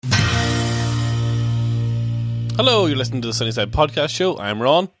Hello, you're listening to the Sunnyside Podcast Show. I'm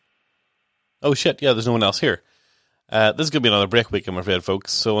Ron. Oh shit, yeah, there's no one else here. This is going to be another break week, I'm afraid,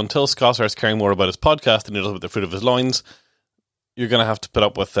 folks. So until Scott starts caring more about his podcast and he does about the fruit of his loins, you're going to have to put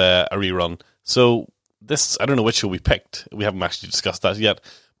up with a rerun. So this, I don't know which show we picked. We haven't actually discussed that yet,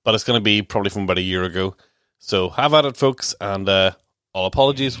 but it's going to be probably from about a year ago. So have at it, folks, and all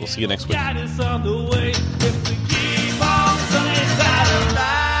apologies. We'll see you next week.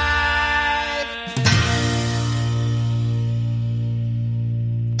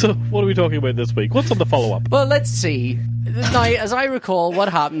 So, what are we talking about this week? What's on the follow-up? Well, let's see. Now, as I recall, what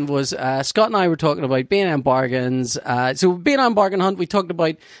happened was Scott and I were talking about B&M bargains. So, B&M bargain hunt, we talked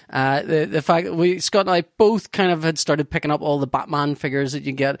about the fact that Scott and I both kind of had started picking up all the Batman figures that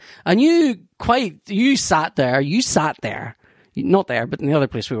you get. And you sat there. Not there, but in the other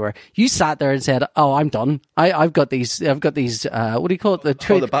place we were. You sat there and said, "Oh, I'm done. I've got these. What do you call it?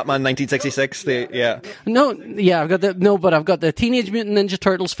 The Batman 1966. I've got the Teenage Mutant Ninja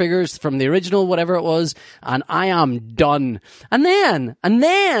Turtles figures from the original, whatever it was, and I am done." And then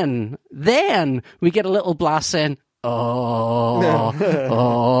we get a little blast saying, I've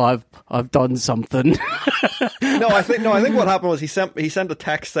done something. No, I think what happened was he sent a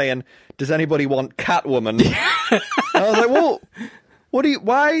text saying, "Does anybody want Catwoman?" And I was like, "Well,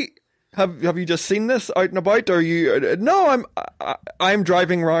 why have you just seen this out and about? Or you? No, I'm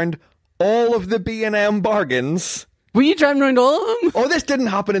driving around all of the B&M bargains." Were you driving around all of them? Oh, this didn't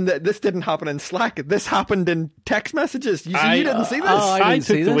happen in Slack. This happened in text messages. You didn't see this? I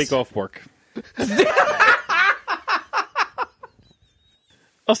took the week off work.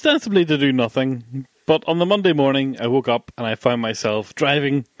 Ostensibly to do nothing, but on the Monday morning I woke up and I found myself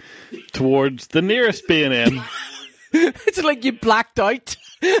driving towards the nearest B&M. It's like you blacked out.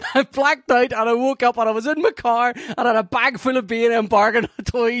 I blacked out and I woke up and I was in my car and I had a bag full of B&M bargain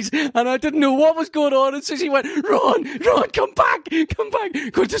toys and I didn't know what was going on, and Susie went, Ron, come back.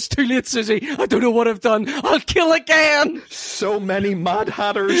 God, it's too late, Susie. I don't know what I've done. I'll kill again. So many Mad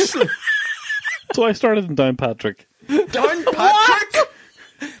Hatters. So I started in Downpatrick. Downpatrick?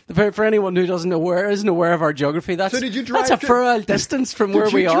 For anyone who isn't aware of our geography, that's a furlong distance from where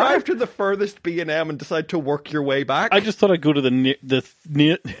we are. Did you drive to the furthest B&M and decide to work your way back? I just thought I'd go to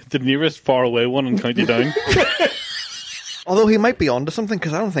the nearest far away one in County Down. Although he might be onto something,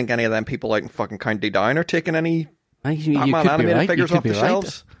 because I don't think any of them people out in fucking County Down are taking any Batman animated figures off the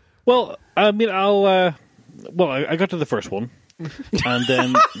shelves. Well, I mean, I got to the first one, and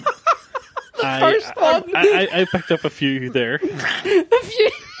then I picked up a few there.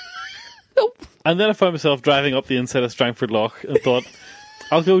 Nope. And then I found myself driving up the inside of Strangford Lough and thought,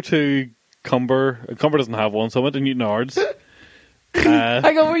 I'll go to Cumber. Cumber doesn't have one, so I went to Newton Ards.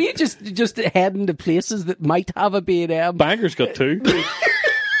 I go, were you just heading to places that might have a B&M? Bangor's got two. This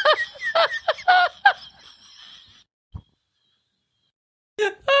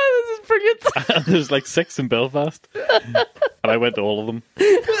is brilliant. And there's like 6 in Belfast. And I went to all of them.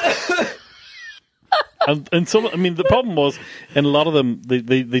 And some, I mean, the problem was in a lot of them,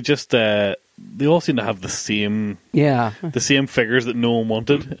 they just they all seem to have the same figures that no one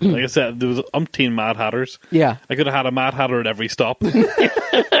wanted. Like I said, there was umpteen Mad Hatters. Yeah, I could have had a Mad Hatter at every stop.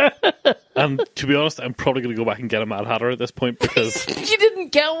 And to be honest, I'm probably going to go back and get a Mad Hatter at this point because you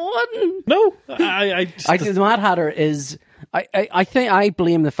didn't get one. No, the Mad Hatter is. I think I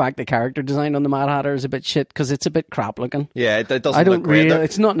blame the fact the character design on the Mad Hatter is a bit shit because it's a bit crap looking. Yeah, it doesn't look great.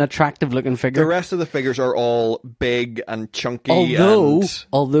 It's not an attractive looking figure. The rest of the figures are all big and chunky.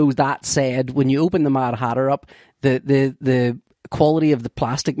 Although that said, when you open the Mad Hatter up, the quality of the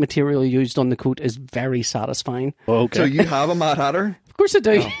plastic material used on the coat is very satisfying. Okay. So you have a Mad Hatter? Of course I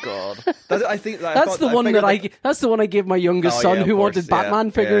do. Oh God! That's the one I gave my youngest son who wanted Batman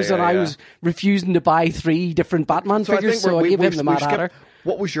figures, and I was refusing to buy 3 different Batman figures, so I gave him the Mad Hatter.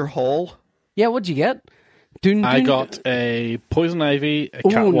 What was your haul? Yeah, what'd you get? I got a Poison Ivy, a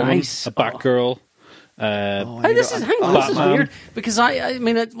Catwoman, a Batgirl. This is weird because I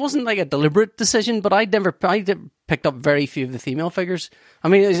mean it wasn't like a deliberate decision, but I picked up very few of the female figures. I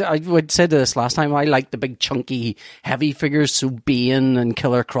mean, I would say this last time. I like the big chunky heavy figures, so Bane and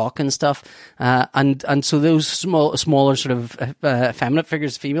Killer Croc and stuff, and so those smaller sort of effeminate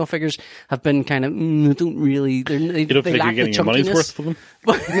figures, female figures, have been kind of don't really. You don't think you're getting your money's worth for them?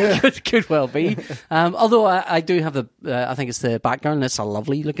 Could well be. Although I do have I think it's the Batgirl, and it's a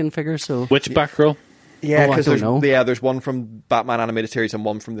lovely looking figure. So which Batgirl? Yeah, Oh, I because don't know. there's one from Batman Animated Series and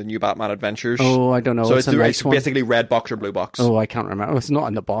one from the new Batman Adventures. Oh, I don't know. So it's a it's nice one. basically red box or blue box. Oh, I can't remember. It's not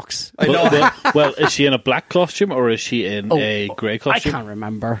in the box. I know. Well, is she in a black costume or is she in a grey I costume? can't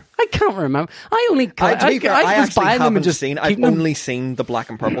remember. I only To be fair, I was actually buying them and haven't just seen. I've keeping them. only seen the black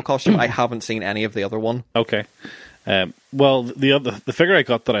and purple costume. I haven't seen any of the other one. Okay. Well, the figure I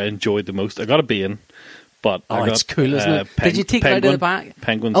got that I enjoyed the most, I got a Bane, but I Oh, got, it's cool, isn't it? Did you take it out of the back?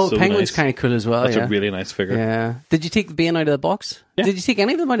 Penguin's Oh, so Penguin's nice. kind of cool as well. That's yeah. a really nice figure. Yeah. Did you take the Bane out of the box? Yeah. Did you take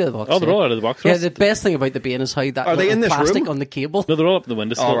any of them out of the box? Oh, they're yeah? all out of the box. Yeah, Ross. the best thing about the Bane is how that Are they little in this plastic room? on the cable. No, they're all up in the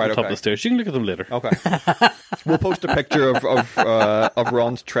window, still Oh, at right, the top of okay. the stairs. You can look at them later. Okay, we'll post a picture of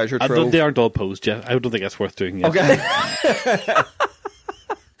Ron's treasure trove. They aren't all posed yet. I don't think that's worth doing yet. Okay,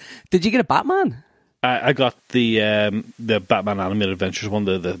 Did you get a Batman? I got the Batman Animated Adventures one,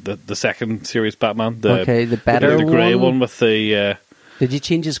 the second series Batman. The better the grey one. one with the. Did you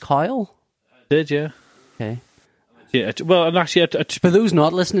change his coil? Did yeah. Okay. Yeah, well, and actually, For those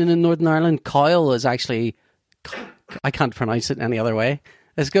not listening in Northern Ireland, coil is actually... I can't pronounce it any other way.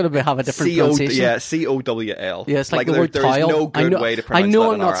 It's going to have a different pronunciation. COWL. Yeah, it's like the word there's tile. no good way to pronounce I know that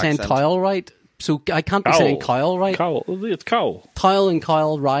I'm in not our saying accent. tile right, so I can't be saying coil right. Cowl. It's cowl. Tile and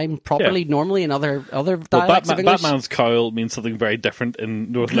coil rhyme properly Yeah. normally in other Well, dialects of English. Batman's cowl means something very different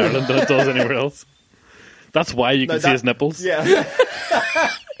in Northern Ireland than it does anywhere else. That's why you can see his nipples. Yeah,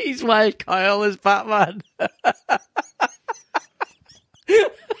 He's why Kyle is Batman.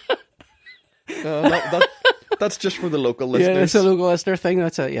 that's just for the local Yeah, listeners. it's a local listener thing.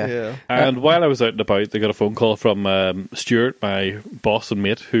 That's it. Yeah. Yeah. And while I was out and about, they got a phone call from Stuart, my boss and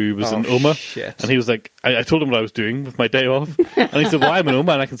mate, who was in Oma. Shit. And he was like, I told him what I was doing with my day off. And he said, well, I'm in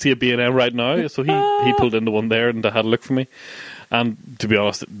Oma and I can see a B&M right now. So he pulled into one there and had a look for me. And to be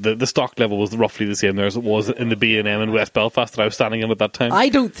honest, the stock level was roughly the same there as it was in the B&M in West Belfast that I was standing in at that time. I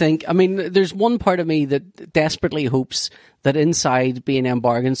don't think. I mean, there's one part of me that desperately hopes that inside B&M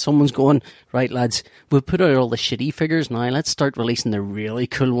Bargains, someone's going, right, lads, we'll put out all the shitty figures now. Let's start releasing the really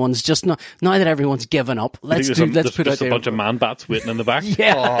cool ones. Just now that everyone's given up, let's put out there's a bunch of man bats waiting in the back.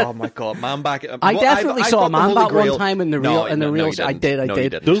 Yeah. Oh my god, man back! I definitely saw a man bat one time in the real. you I didn't. did. No, you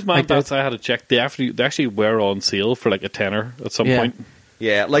didn't. Those man I did. bats I had to check. They actually were on sale for like a tenner at some Yeah. point.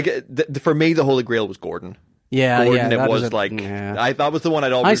 Yeah, like for me, the Holy Grail was Gordon. Yeah, Gordon, yeah. it was that was the one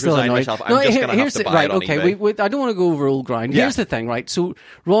I'd always still resigned annoyed. myself. I'm just going to have to buy it on okay, eBay. I don't want to go over old ground. Here's the thing, right? So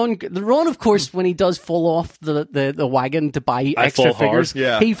Ron, of course, when he does fall off the wagon to buy extra fall hard. figures,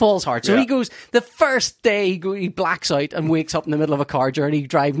 Yeah. he falls hard. So Yeah. he goes the first day he blacks out and wakes up in the middle of a car journey,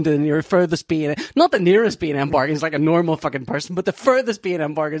 driving to the furthest B&M, not the nearest B&M Bargains, like a normal fucking person, but the furthest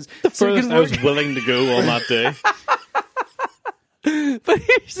B&M Bargains. Furthest I was willing to go on that day. But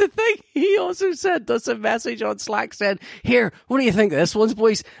here's the thing: he also sent us a message on Slack saying, "Here, what do you think of this one's,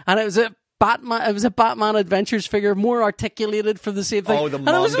 boys?" And it was a Batman. It was a Batman Adventures figure, more articulated for the same thing. Oh, the and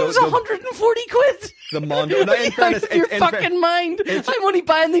it was Mondo- 140 quid. The Mondo. No, in fairness, Out of your in fucking mind. I'm only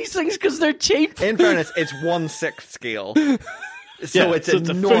buying these things because they're cheap. In fairness, it's 1/6 scale, so Yeah, it's so it's a foot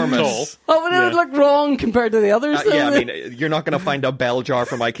enormous. tall. Oh, but it would look wrong compared to the others. Though. Yeah, I mean, you're not going to find a bell jar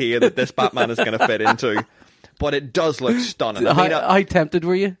from IKEA that this Batman is going to fit into, but it does look stunning. I mean, how tempted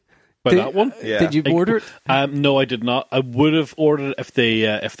were you? By that one? Yeah. Did you order it? No, I did not. I would have ordered it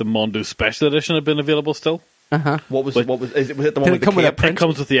if the Mondo Special Edition had been available still. what was it the one Did with it the come with a cape? print? It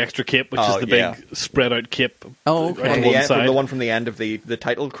comes with the extra cape, which Oh, is the yeah. big spread out cape. Oh, okay. on From one the, side. from the one from the end of the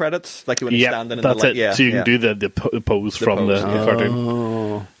title credits, like when you're Yeah, standing in that's the it. light. Yeah, so you yeah. can do the pose from pose, the yeah. cartoon.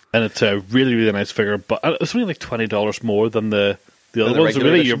 Oh. And it's a really, really nice figure, but it's only like $20 more than the other the ones. So regular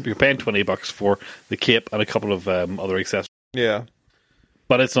really, edition. you're paying $20 for the cape and a couple of other accessories. Yeah.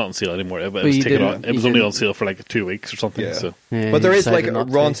 But it's not on sale anymore. It was you taken didn't- on. It you was only didn't- on sale for like 2 weeks or something. Yeah. So Yeah, But there you is like decided not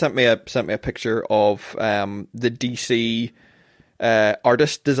to. Ron sent me a picture of the DC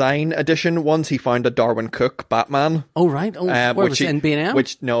artist design edition ones. He found a Darwin Cook Batman. Oh, right. Oh, where was it? In B&M?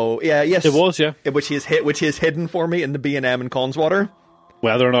 Yes, it was, yeah. which he has hidden for me in the B&M in Conswater.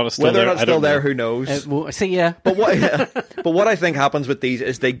 Whether or not it's still Whether there, or not I it's still don't know. there, who knows? well, see, yeah. But what I think happens with these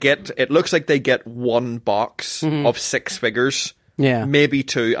is it looks like they get one box of 6 figures. Yeah. Maybe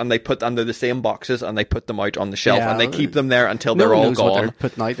 2, and they're the same boxes, and they put them out on the shelf, Yeah. and they keep them there until No they're one all knows what gone. they're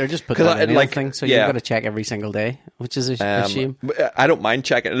putting out. They're just putting 'Cause out I- anything, like, so yeah. you've got to check every single day, which is a shame. I don't mind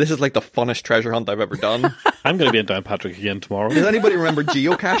checking. This is like the funnest treasure hunt I've ever done. I'm going to be in Downpatrick again tomorrow. Does anybody remember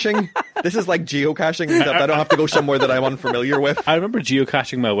geocaching? This is like geocaching, except I don't have to go somewhere that I'm unfamiliar with. I remember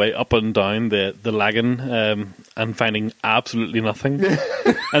geocaching my way up and down the Lagan and finding absolutely nothing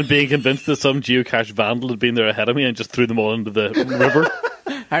and being convinced that some geocache vandal had been there ahead of me and just threw them all into the river.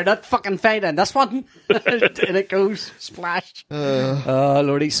 Are not fucking fighting this one? And it goes splash. Oh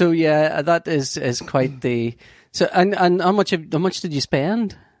lordy! So yeah, that is quite the. So and how much did you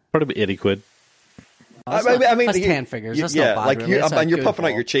spend? Probably about 80 quid. I mean, that's 10 figures. That's yeah, not bad. like really. and you're puffing out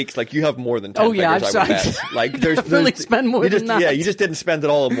haul. your cheeks. Like you have more than 10 yeah, figures. I would bet. Like there's really spend more you than just, that. Yeah, you just didn't spend it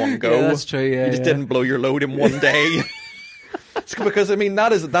all in one go. Yeah, that's true. Yeah, you just didn't blow your load in one day. It's because I mean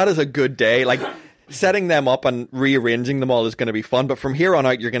that is a good day. Like setting them up and rearranging them all is going to be fun. But from here on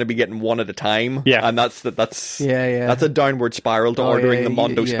out, you're going to be getting one at a time. Yeah, and that's a downward spiral to ordering the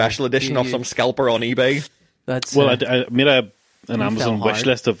Mondo Special Edition off some scalper on eBay. That's well, I made an Amazon wish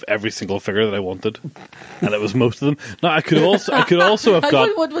list of every single figure that I wanted, and it was most of them. No, I could also have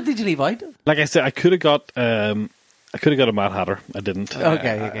got. What did you leave out? Like I said, I could have got a Mad Hatter. I didn't.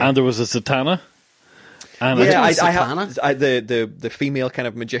 Okay. And there was a Zatanna. And Yeah, Which I one's have the female kind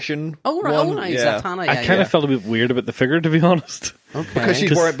of magician. Oh right, one. nice. Yeah. Zatanna, I kind of felt a bit weird about the figure, to be honest. okay.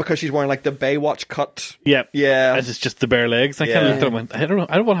 Because she's wearing like the Baywatch cut. Yeah, Yeah. It's just the bare legs. I kind of looked at it and went, I don't know.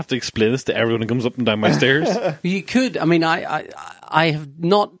 I don't want to have to explain this to everyone who comes up and down my stairs. You could. I mean, I have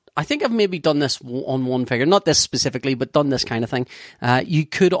not. I think I've maybe done this on one figure, not this specifically, but done this kind of thing. You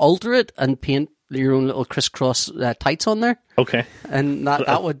could alter it and paint your own little crisscross tights on there, Okay, and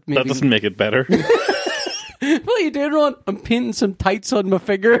that would maybe. that doesn't make it better. What are you doing, Ron? I'm painting some tights on my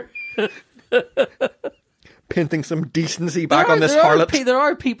figure. Painting some decency back on this harlot. There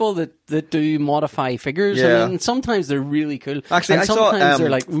are people that do modify figures, Yeah. and sometimes they're really cool. Actually, and I saw, sometimes they're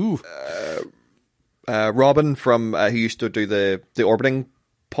like, ooh. Robin from who used to do the orbiting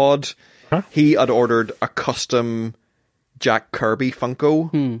pod, Huh? he had ordered a custom Jack Kirby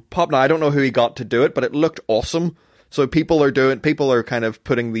Funko Pop. Now I don't know who he got to do it, but it looked awesome. So people are kind of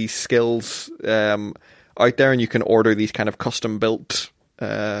putting these skills out there, and you can order these kind of custom built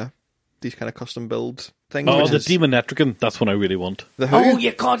things. Oh, which the is Demon Etrigan. That's one I really want. the who? Oh,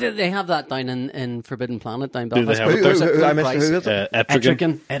 you got it. They have that down in Forbidden Planet down Do they Belfast. have but it? there's a Who- full I missed- price. who is it? Etrigan.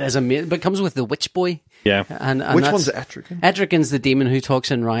 Etrigan. It is amazing. But it comes with the Witch Boy. Yeah. And Which that's- one's Etrigan? Etrigan's the demon who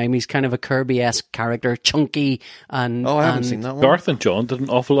talks in rhyme. He's kind of a Kirby-esque character, chunky and. Oh, I haven't and- seen that one. Garth and John did an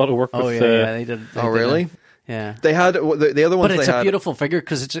awful lot of work Oh with. yeah, they did. Oh, really? Yeah. They had the other ones. But it's they a had, beautiful figure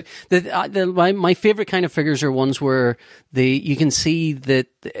because it's my favorite kind of figures are ones where you can see that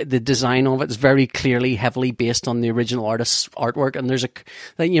the design of it is very clearly heavily based on the original artist's artwork, and there's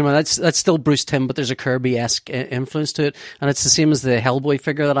that's still Bruce Timm, but there's a Kirby-esque influence to it, and it's the same as the Hellboy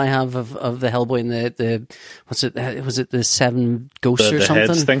figure that I have of the Hellboy and the was it the Seven Ghosts The or something?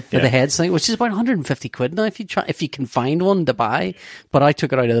 heads thing? Yeah, Yeah. the heads thing, which is about 150 quid now if you can find one to buy. But I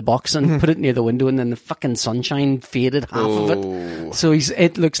took it out of the box and put it near the window, and then the fucking sunshine faded half of it. So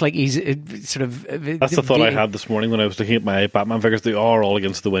it looks like he's sort of. That's the thought I had this morning when I was looking at my Batman figures. They are all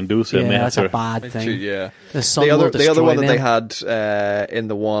against the window, so I Yeah, may have that's a to. bad thing. Yeah. The sun The will other one that destroy they had in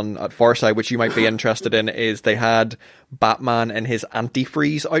the one at Farside, which you might be interested in, is they had Batman in his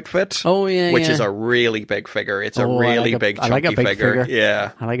antifreeze outfit. Oh, yeah, which yeah. is a really big figure. It's a Oh, really I big, like a chunky big figure. figure.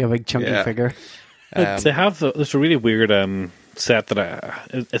 Yeah, I like a big chunky Yeah. figure. They have there's a really weird set that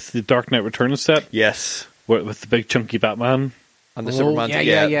it's the Dark Knight Returns set yes. with the big chunky Batman. And the Oh, Superman,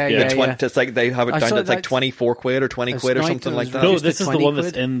 yeah. It's like they have it I down saw to it's like that. 24 quid or 20 It's quid or right, something it like was that. No, Just this the is the 20 one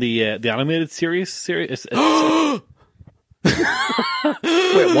that's quid? in the animated series. It's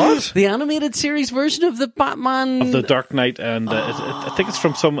Wait, what? The animated series version of the Batman. of the Dark Knight, and I think it's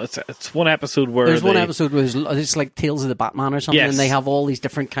from some. It's one episode where There's one episode where it's like Tales of the Batman or something, Yes. and they have all these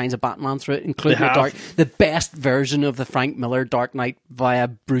different kinds of Batman through it, including They have. the best version of the Frank Miller Dark Knight via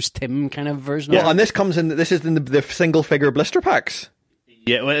Bruce Timm kind of version. Well, of it. and this is in the single figure blister packs.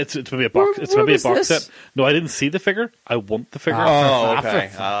 Yeah, well, it's maybe a box. Where- It's maybe a where box was this? set. No, I didn't see the figure. I want the figure. Oh, for-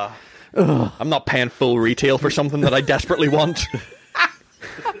 okay. I'm not paying full retail for something that I desperately want.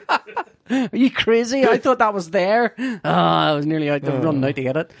 Are you crazy? I thought that was there. I was nearly out running out to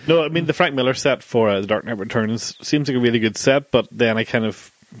get it. No, I mean the Frank Miller set for the Dark Knight Returns seems like a really good set, but then I don't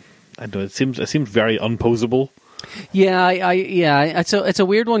know. It seems very unposable. Yeah, it's a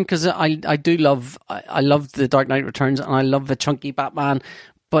weird one because I do love I love the Dark Knight Returns and I love the chunky Batman,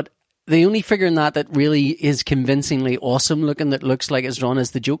 but the only figure in that really is convincingly awesome looking that looks like it's drawn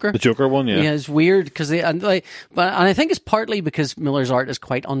as the Joker. The Joker one, yeah. Yeah, it's weird because and I think it's partly because Miller's art is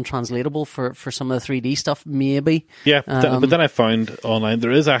quite untranslatable for some of the 3D stuff. Maybe. Yeah, but then I found online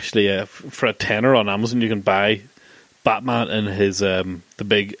there is actually for a tenner on Amazon you can buy Batman in his the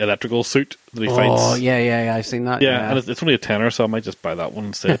big electrical suit that he fights. Oh yeah, I've seen that. Yeah, and it's only a tenner, so I might just buy that one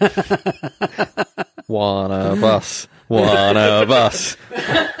instead. One of us. One of us.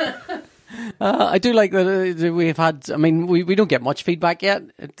 I do like that we've had. I mean, we don't get much feedback yet,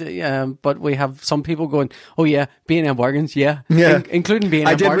 but we have some people going, "Oh yeah, B&M Bargains, yeah, including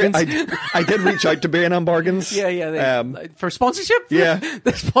B&M Bargains." I did reach out to B&M Bargains. Yeah. For sponsorship. Yeah,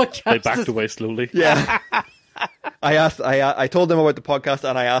 this podcast. They backed away slowly. Yeah. I told them about the podcast,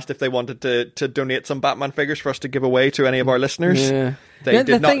 and I asked if they wanted to donate some Batman figures for us to give away to any of our listeners. Yeah.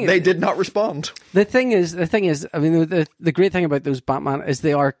 They did not respond. The thing is, I mean, the great thing about those Batman is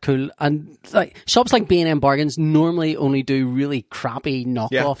they are cool, and like shops like B&M Bargains normally only do really crappy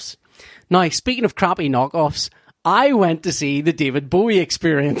knockoffs. Yeah. Now, speaking of crappy knockoffs, I went to see the David Bowie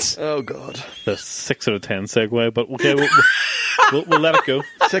Experience. Oh God, the 6 out of 10 segue, but okay, we'll let it go.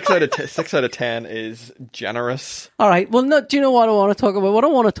 6 out of 10 is generous. All right. Well, no, do you know what I want to talk about? What I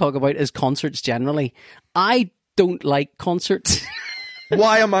want to talk about is concerts generally. I don't like concerts.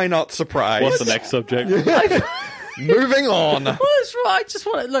 Why am I not surprised? What's the next subject? Moving on. Well, that's right. I just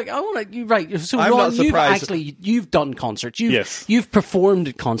want to look. I want to. You're right. So, I'm Ron, not surprised. You've done concerts. Yes. You've performed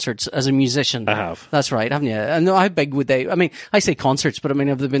at concerts as a musician. I have. That's right, haven't you? And how big would they? I mean, I say concerts, but I mean,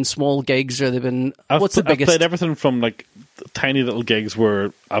 have they been small gigs or they've been? What's the biggest? I've played everything from like tiny little gigs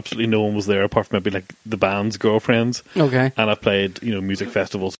where absolutely no one was there, apart from maybe like the band's girlfriends. Okay. And I've played music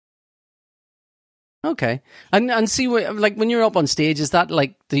festivals. Okay, and see, like when you're up on stage, is that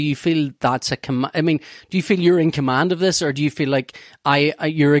like? Do you feel that's a command? I mean, do you feel you're in command of this, or do you feel like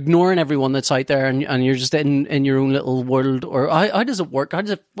you're ignoring everyone that's out there and you're just in your own little world? Or how does it work? What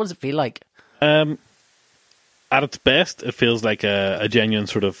does it feel like? At its best, it feels like a genuine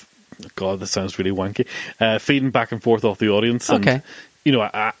sort of. God, this sounds really wanky. Feeding back and forth off the audience. And, okay.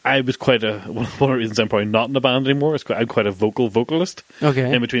 I was quite one of the reasons I'm probably not in the band anymore. I'm quite a vocalist.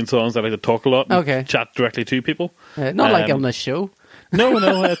 Okay. In between songs, I like to talk a lot and chat directly to people. Not like on this show. No,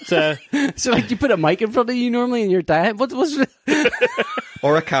 it's... So like you put a mic in front of you normally in your diet? What was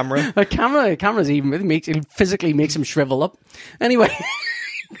or a camera. A camera's even it physically makes him shrivel up. Anyway,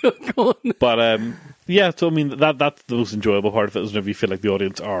 go on. But yeah, so I mean that's the most enjoyable part of it is whenever you feel like the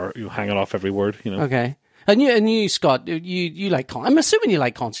audience are hanging off every word. Okay. And you, Scott, you like? I'm assuming you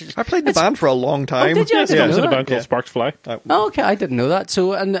like concerts. I played the band for a long time. Oh, did you? I I was in a band called Sparks Fly. Oh, okay, I didn't know that.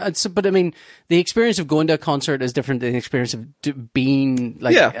 So, but I mean, the experience of going to a concert is different than the experience of being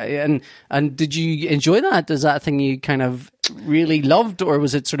like. Yeah. And did you enjoy that? Is that a thing you kind of really loved, or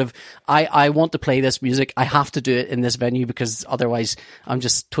was it sort of I want to play this music, I have to do it in this venue because otherwise I'm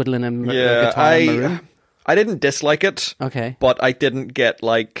just twiddling a guitar in my room? I didn't dislike it. Okay, but I didn't get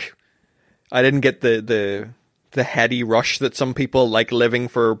the heady rush that some people like living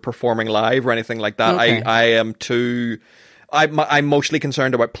for performing live or anything like that. Okay. I am too. I'm mostly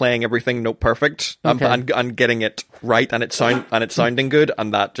concerned about playing everything note perfect and getting it right and it's sounding good,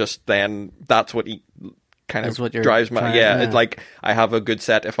 and that just then that's what kind of drives me. Yeah, it's like I have a good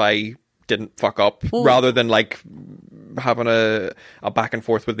set if I didn't fuck up, rather than like having a back and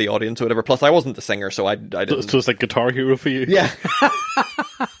forth with the audience or whatever. Plus, I wasn't the singer, so I didn't. So it's like Guitar Hero for you. Yeah.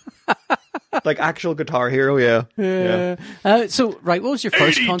 Like actual Guitar Hero, yeah. So, right, what was your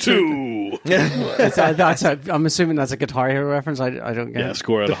first 82. concert? I'm assuming that's a Guitar Hero reference. I don't get it. Yeah,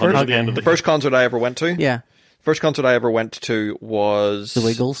 score at 100 at the end of the first concert I ever went to. Yeah. First concert I ever went to was... The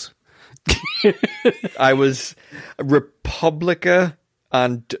Wiggles. I was Republica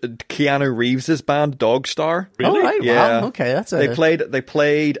and Keanu Reeves' band, Dogstar. Really? Oh, right, yeah. Wow, okay, They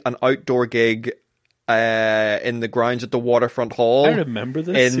played an outdoor gig in the grounds at the Waterfront Hall. I remember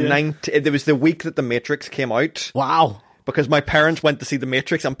this. It was the week that The Matrix came out. Wow. Because my parents went to see The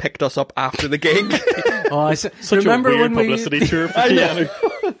Matrix and picked us up after the gig. Such a weird publicity tour for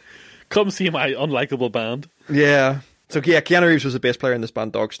Keanu. Come see my unlikable band. Yeah. So yeah, Keanu Reeves was the bass player in this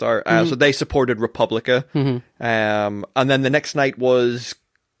band, Dogstar. So they supported Republica. Mm-hmm. And then the next night was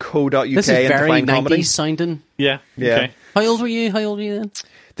Co.uk and This is very Define 90s Comedy. sounding. Yeah. Okay. How old were you then?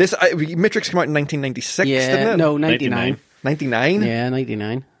 This Matrix came out in 1996, didn't it? No, 99. 99? Yeah,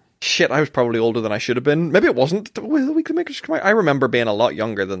 99. Shit, I was probably older than I should have been. Maybe it wasn't the week the Matrix came out. I remember being a lot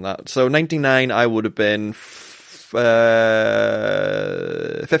younger than that. So 99, I would have been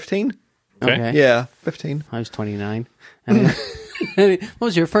 15. Okay. Yeah, 15. I was 29. What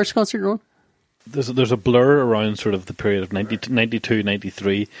was your first concert, Ron? There's a blur around sort of the period of 92,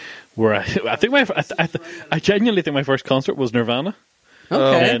 93, where I genuinely think my first concert was Nirvana.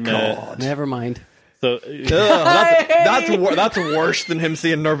 Okay, never mind. So that's worse than him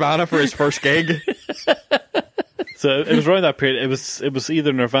seeing Nirvana for his first gig. So it was around that period. It was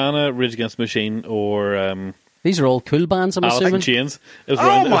either Nirvana, Rage Against the Machine, or these are all cool bands. I'm Alice assuming. in Chains.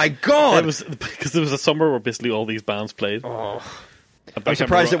 Oh my god! It was because there was a summer where basically all these bands played. Oh. I'm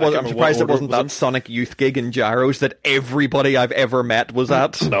surprised it wasn't that Sonic Youth gig in Jarrows that everybody I've ever met was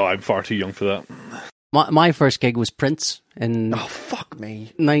at. No, I'm far too young for that. My first gig was Prince in Oh fuck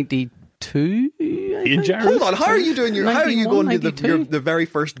me! 92. In Jarrows? Hold on, how are you doing? How are you 91, going to 92? the very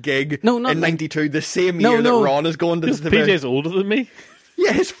first gig No, not in '92, the same No, year no. that Ron is going to the PJ's older than me.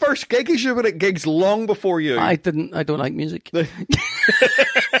 Yeah, his first gig. He should have been at gigs long before you. I don't like music.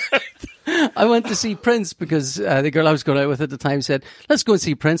 I went to see Prince because the girl I was going out with at the time said, let's go and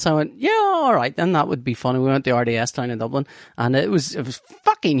see Prince. I went, yeah, all right, then that would be fun. And we went to RDS down in Dublin, and it was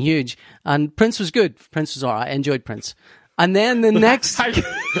fucking huge. And Prince was good. Prince was all right. I enjoyed Prince. And then the next... I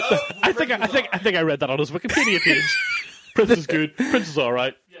think I read that on his Wikipedia page. Prince is good. Prince is all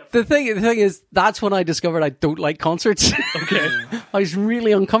right. The thing is, that's when I discovered I don't like concerts. Okay. I was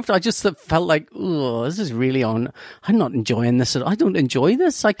really uncomfortable. I just felt like, oh, this is really I'm not enjoying this. I don't enjoy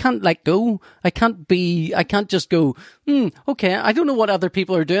this. I can't let go. I can't just go, okay, I don't know what other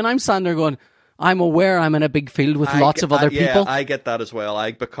people are doing. I'm standing there going, I'm aware I'm in a big field with lots of other people. Yeah, I get that as well.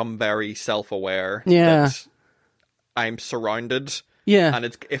 I become very self-aware. Yeah. That I'm surrounded. Yeah. And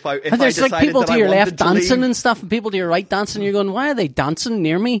it's if I there's like decided people that to I your wanted left to dancing leave- and stuff, and people to your right dancing. You're going, why are they dancing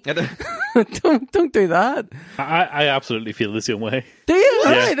near me? don't do that. I absolutely feel the same way. Do you?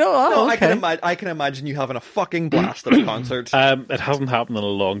 Yeah. Right. Oh, No, okay. I can imagine you having a fucking blast at a concert. It hasn't happened in a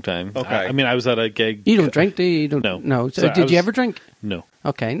long time. Okay. I mean, I was at a gig. You don't drink, do you? You don't. No. No. So, So I did you was- ever drink? No.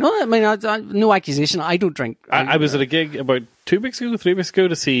 Okay. No, I mean, no accusation. I don't drink. I was at a gig about 3 weeks ago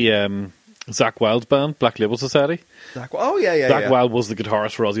to see Zach Wild's band, Black Label Society. Zach, oh yeah. Zach Wild was the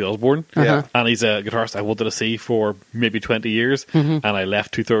guitarist for Ozzy Osbourne. Yeah. And he's a guitarist I wanted to see for maybe 20 years. And I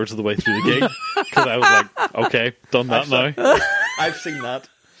left 2/3 of the way through the gig because I was like, okay, done that now. I've seen that.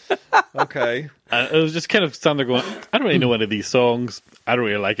 Okay. And it was just kind of standing there going, I don't really know any of these songs. I don't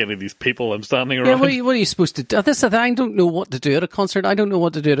really like any of these people I'm standing Yeah, around. what are you supposed to do? This is the thing, I don't know what to do at a concert. I don't know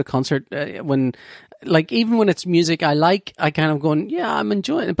what to do at a concert when, like, even when it's music I like, I kind of going, yeah, I'm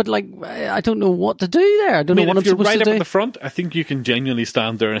enjoying it, but like, I don't know what to do there. I don't know what I'm if you're supposed right to up do. at the front, I think you can genuinely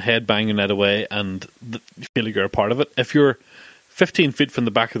stand there and headbang your head away and feel like you're a part of it. If you're 15 feet from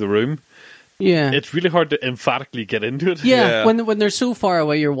the back of the room, Yeah. it's really hard to emphatically get into it. Yeah, Yeah. when they're so far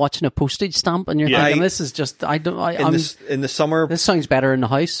away, you're watching a postage stamp, and you're Yeah. thinking, I- "This is just In the summer this sounds better in the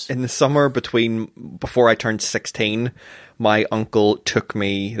house." before I turned 16, my uncle took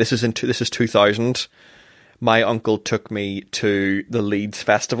me. This is 2000. My uncle took me to the Leeds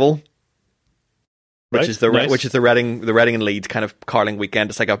Festival, which Right, is the nice. Reading and Leeds kind of carling weekend.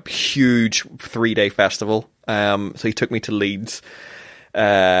 It's like a huge 3-day festival. So he took me to Leeds,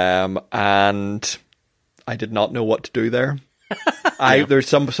 and I did not know what to do there. There's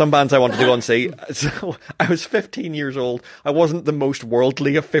some bands I wanted to go and see. So I was 15 years old. I wasn't the most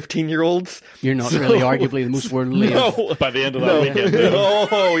worldly of 15-year-olds. You're not really arguably the most worldly. of No. By the end of that weekend.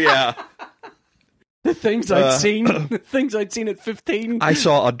 Oh yeah. the things I'd seen, the things I'd seen at 15. I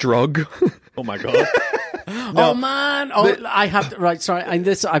saw a drug. Oh my God. Oh man! Oh, I have to. Right, sorry.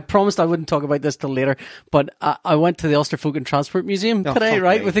 I promised I wouldn't talk about this till later, but I went to the Ulster Folk and Transport Museum today, fuck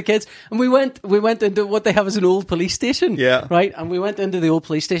right, me. with the kids, and we went into what they have as an old police station. Yeah. Right, and we went into the old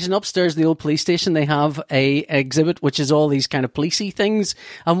police station. Upstairs, in the old police station, they have a exhibit which is all these kind of policey things,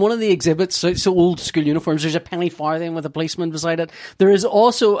 and one of the exhibits, so old school uniforms. There's a penny farthing with a policeman beside it. There is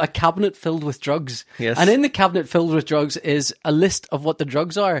also a cabinet filled with drugs. Yes. And in the cabinet filled with drugs is a list of what the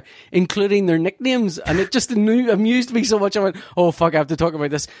drugs are, including their nicknames, and it just amused me so much. I went, oh fuck, I have to talk about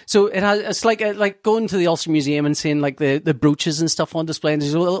this. So it's like going to the Ulster Museum and seeing like the brooches and stuff on display, and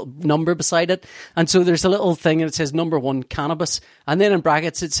there's a little number beside it, and so there's a little thing and it says number 1 cannabis, and then in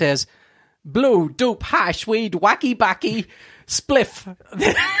brackets it says blow, dope, hash, weed, wacky backy, spliff.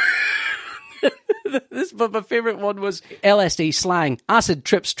 But my favourite one was LSD, slang, acid,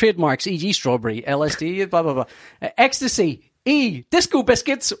 trips, trademarks, e.g. strawberry, LSD, blah, blah, blah. Ecstasy, disco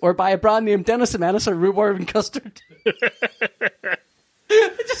biscuits, or buy a brand name Dennis and Menace or rhubarb and custard.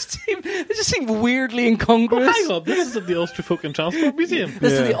 It just seemed weirdly incongruous. Hang on, this is at the Ulster Folk and Transport Museum.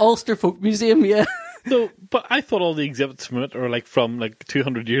 This is the Ulster Folk Museum, yeah. So, but I thought all the exhibits from it are from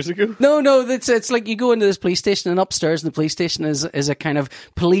 200 years ago. No, it's like you go into this police station, and upstairs in the police station is a kind of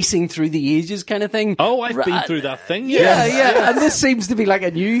policing through the ages kind of thing. Oh, I've been through that thing. Yeah. And this seems to be like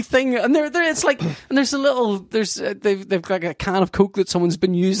a new thing. And there, it's like, and there's a little, they've like a can of Coke that someone's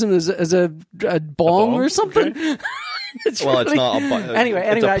been using as a bong or something. Okay. Well, it's not a pipe. Anyway,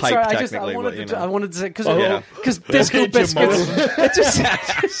 it's a pipe, sorry, I technically, but, you know. wanted to say because yeah. disco Okay, biscuits. Jamal. It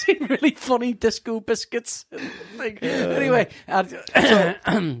just seemed really funny, disco biscuits. Anyway, all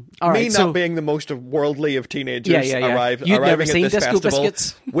right. Me not being the most worldly of teenagers, Yeah. arriving You'd never at seen this disco festival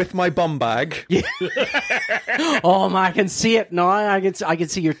biscuits? with my bum bag. Oh man, I can see it now. I can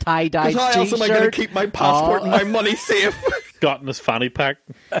see your tie-dye How else am I going to keep my passport and my money safe? Got in his fanny pack.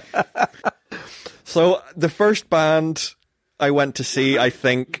 So the first band I went to see, I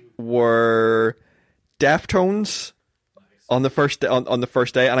think, were Deftones on the first on the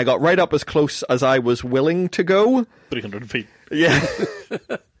first day, and I got right up as close as I was willing to go. 300 feet. Yeah.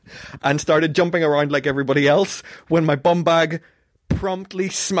 And started jumping around like everybody else when my bum bag promptly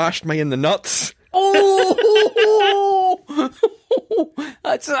smashed me in the nuts. Oh,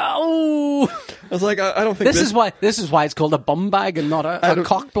 that's oh. I was like, I don't think This is why it's called a bum bag and not a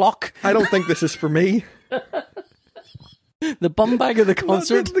cock block. I don't think this is for me. The bum bag of the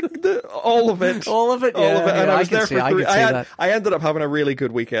concert. All of it. All of it, All of it. yeah, And yeah, I was I can there see- for I 3. can see that. I ended up having a really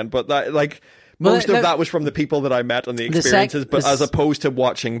good weekend, but that, like, Well, most of that was from the people that I met and the experiences, but as opposed to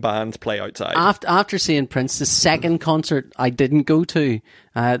watching bands play outside. After seeing Prince, the second concert I didn't go to,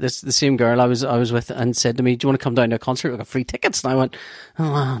 the same girl I was with and said to me, "Do you want to come down to a concert? We got free tickets." And I went, "Oh,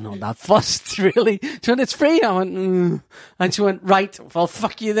 I'm not that fussed, really." She went, "It's free." I went, and she went, "Right, well,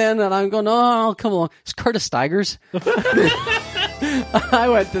 fuck you then." And I'm going, "Oh, come on, it's Curtis Staggers." I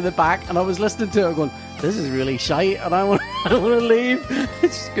went to the back and I was listening to it going, "This is really shite," and I want to leave.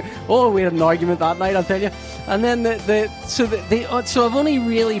 We had an argument that night, I'll tell you. And then so I've only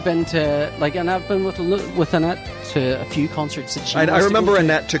really been to and I've been with Annette to a few concerts that she. I wants to remember go to.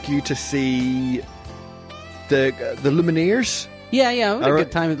 Annette took you to see the Lumineers. Yeah, I had a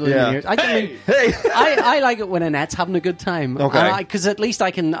good time with the Lumineers. I mean, Hey, I like it when Annette's having a good time. Okay. Because at least I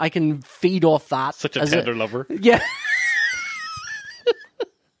can feed off that. Such a as tender lover. Yeah.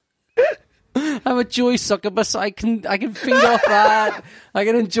 I'm a Joy Succubus. I can feed off that. I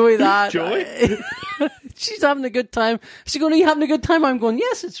can enjoy that. Joy? She's having a good time. She's going, "Are you having a good time?" I'm going,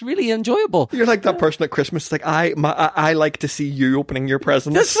 "Yes, it's really enjoyable." you're like that person at Christmas. Like I like to see you opening your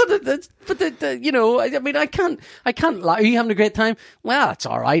presents. That's what I mean, I can't lie. Are you having a great time? Well, it's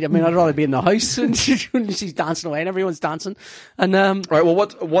all right. I mean, I'd rather be in the house and she's dancing away and everyone's dancing. And Right. Well,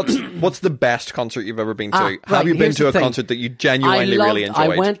 what's the best concert you've ever been to? right, Have you been here's to the a thing. concert that you genuinely really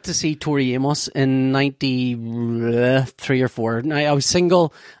enjoyed? I went to see Tori Amos in 93 or 4. I was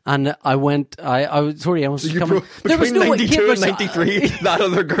single and I went. I was Tori Amos was coming. There was Between no 92 and Kate 93, that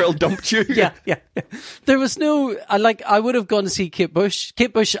other girl dumped you. yeah. There was no. I would have gone to see Kate Bush.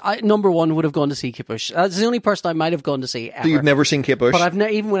 Kate Bush, number one, would have gone to see Kate Bush. That's the only person I might have gone to see ever. So you've never seen Kate Bush? But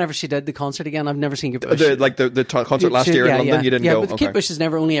even whenever she did the concert again, I've never seen Kate Bush. The concert last year in London, you didn't go? But Kate Bush has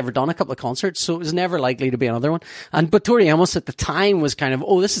never ever done a couple of concerts, so it was never likely to be another one. But Tori Amos at the time was kind of,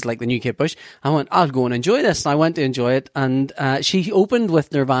 this is like the new Kate Bush. I went, I'll go and enjoy this. And I went to enjoy it. And she opened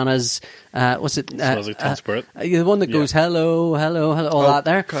with Nirvana's, Smells Like Teen Spirit. the one that goes, hello, hello, hello, all that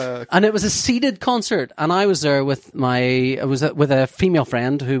there. And it was a seated concert. And I was there with with a female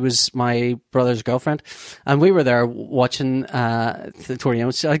friend who was my brother's girlfriend. And we were there watching Tori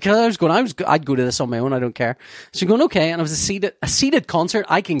Amos. I'd go to this on my own, I don't care. So going, okay. And it was a seated concert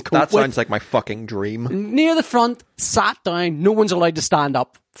I can cope That with. sounds like my fucking dream. Near the front, sat down, no one's allowed to stand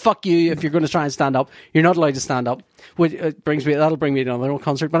up. Fuck you if you're going to try and stand up. You're not allowed to stand up. Which that'll bring me to another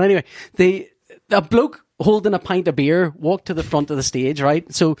concert. But anyway, a bloke holding a pint of beer walked to the front of the stage, right?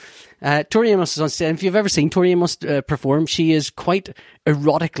 So Tori Amos is on stage. If you've ever seen Tori Amos perform, she is quite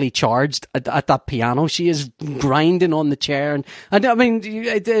erotically charged at that piano. She is grinding on the chair. And I mean,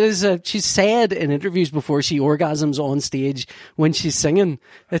 it is she's said in interviews before she orgasms on stage when she's singing.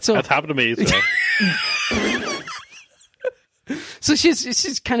 That's happened to me as well. So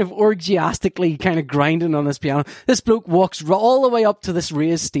she's kind of orgiastically kind of grinding on this piano. This bloke walks all the way up to this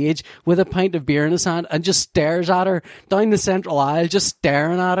raised stage with a pint of beer in his hand and just stares at her down the central aisle, just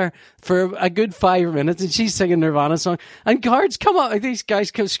staring at her for a good 5 minutes. And she's singing Nirvana song. And guards come up, these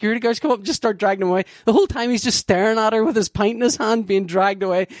security guards come up and just start dragging him away. The whole time he's just staring at her with his pint in his hand being dragged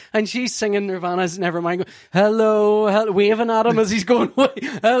away. And she's singing Nirvana's Nevermind, going, hello, hello, waving at him as he's going away.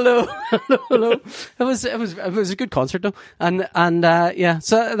 Hello, hello, hello. It was a good concert though. And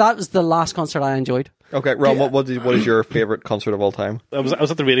so that was the last concert I enjoyed. Okay, Ron, what is your favourite concert of all time? I was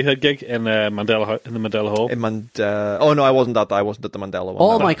at the Radiohead gig in the Mandela Hall. Oh no, I wasn't at the Mandela one.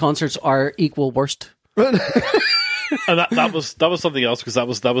 All my concerts are equal worst. And that was something else,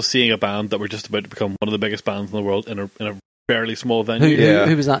 because that was seeing a band that were just about to become one of the biggest bands in the world in a fairly small venue.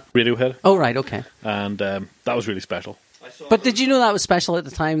 Who was that? Radiohead. Oh right, okay. And that was really special. But did you know that was special at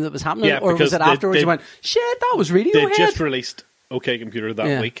the time that was happening? Yeah, or was because it afterwards they- you went, shit, that was They Radiohead? just released OK Computer that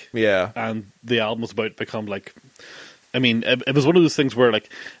Yeah. week. Yeah. And the album was about to become like, I mean, it was one of those things where like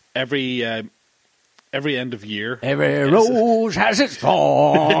every end of year, Every rose has its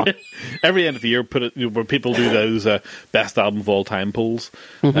thorn. every end of the year, where people do those best album of all time polls.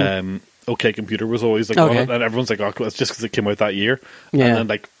 OK Computer was always like, Okay. and everyone's like, oh, it's just because it came out that year. Yeah. And then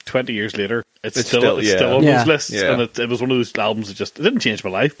like 20 years later, it's It's still still- on Yeah. those lists. Yeah. And it was one of those albums that it didn't change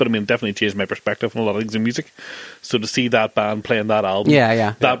my life, but I mean, it definitely changed my perspective on a lot of things in music. So to see that band playing that album,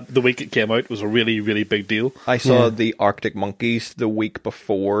 Yeah. the week it came out was a really, really big deal. I saw Yeah. the Arctic Monkeys the week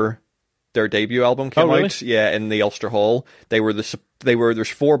before their debut album came Oh, really? out. Yeah, in the Ulster Hall. There's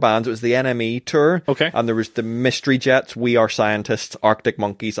 4 bands. It was the NME tour. Okay. And there was the Mystery Jets, We Are Scientists, Arctic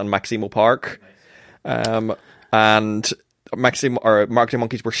Monkeys, and Maximo Park. And Arctic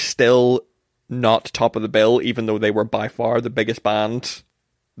Monkeys were still not top of the bill, even though they were by far the biggest band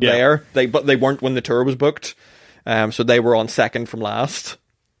there. But they weren't when the tour was booked. So they were on second from last.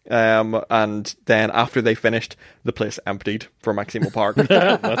 And then after they finished, the place emptied for Maximo Park.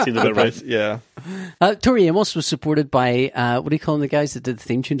 That seemed a bit right. Yeah. Tori Amos was supported by, what do you call them, the guys that did the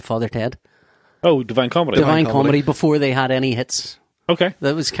theme tune to Father Ted? Oh, Divine Comedy. Divine Comedy before they had any hits. Okay.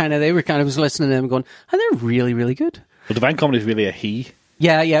 That was they were was listening to them going, oh, they're really, really good. Well, Divine Comedy is really a he.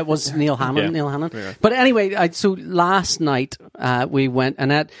 Yeah, it was Neil Hannon. Yeah. Neil Hannon. Yeah. But anyway, so last night we went,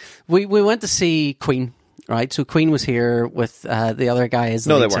 Annette, we went to see Queen. Right, so Queen was here with the other guy as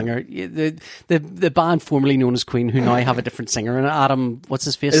the lead singer. The band formerly known as Queen, who now have a different singer. And Adam, what's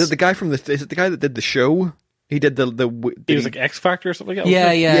his face? Is it the guy that did the show? He did He was like X Factor or something like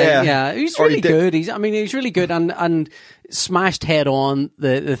that. Yeah. He's really good. He's really good and smashed head on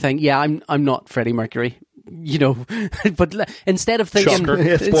the thing. Yeah, I'm not Freddie Mercury. You know, but instead of thinking,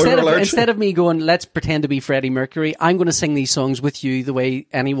 instead of me going, let's pretend to be Freddie Mercury, I'm going to sing these songs with you the way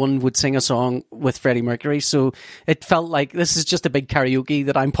anyone would sing a song with Freddie Mercury. So it felt like this is just a big karaoke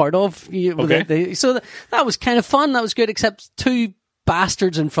that I'm part of. Okay. So that was kind of fun. That was good, except 2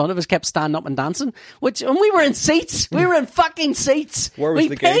 bastards in front of us kept standing up and dancing, and we were in seats. We were in fucking seats. Where was we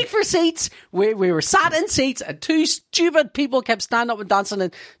the paid gig? for seats. We were sat in seats, and 2 stupid people kept standing up and dancing.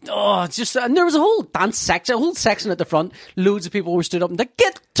 And and there was a whole dance section, a whole section at the front. Loads of people were stood up and like,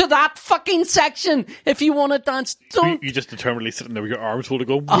 get to that fucking section if you want to dance. Don't. You just determinedly sitting there with your arms folded,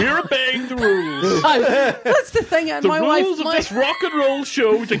 going, "We're obeying the rules. That's the thing. And The my rules wife, of this rock and roll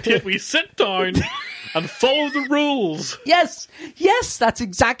show dictate we sit down and follow the rules." Yes, that's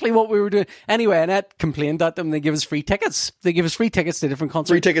exactly what we were doing. Anyway, Annette complained at them. They give us free tickets. They give us free tickets to different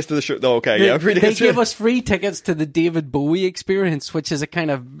concerts. Free tickets to the show. Oh, okay, yeah. Free tickets. They give us free tickets to the David Bowie Experience, which is a kind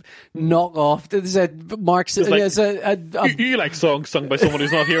of knockoff. There's a Mark's. You like songs sung by someone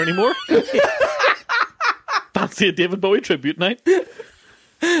who's not here anymore? Fancy a David Bowie tribute night?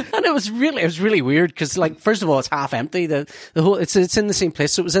 And it was really weird because, like, first of all, it's half empty. The whole it's in the same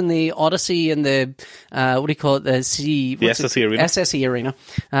place. So it was in the Odyssey and the what do you call it? The SSE Arena. SSE Arena,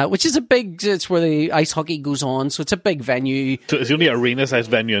 which is it's where the ice hockey goes on. So it's a big venue. So it's the only arena-sized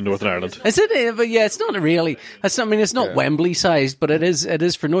venue in Northern Ireland. Is it? But yeah, it's not really. It's not Wembley sized, but it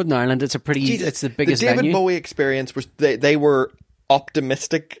is for Northern Ireland. It's it's the biggest The David venue. Bowie Experience was they were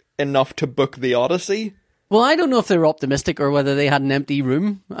optimistic enough to book the Odyssey. Well, I don't know if they were optimistic or whether they had an empty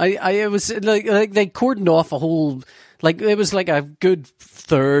room. It was like they cordoned off a whole, like it was like a good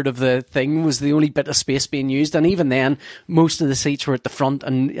third of the thing was the only bit of space being used, and even then, most of the seats were at the front,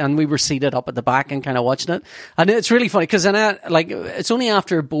 and we were seated up at the back and kind of watching it. And it's really funny because Annette, like, it's only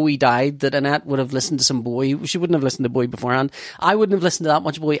after Bowie died that Annette would have listened to some Bowie. She wouldn't have listened to Bowie beforehand. I wouldn't have listened to that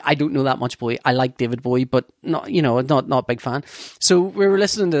much Bowie. I don't know that much Bowie. I like David Bowie, but not a big fan. So we were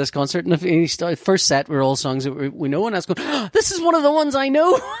listening to this concert, and the first set were all songs that we know, and I was going, oh, "This is one of the ones I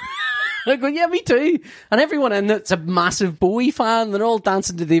know." I go, yeah, me too. And everyone in it's a massive Bowie fan. They're all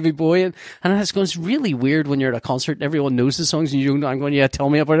dancing to David Bowie. And I was going, it's really weird when you're at a concert and everyone knows the songs and you don't. I'm going, yeah,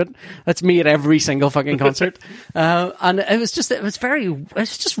 tell me about it. That's me at every single fucking concert. And it was just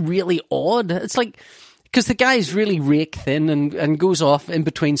really odd. It's like, because the guy's really rake thin and goes off in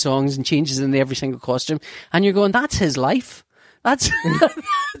between songs and changes in every single costume. And you're going, that's his life. That's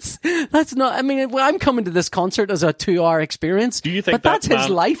not. I mean, I'm coming to this concert as a 2-hour experience. Do you think but that's his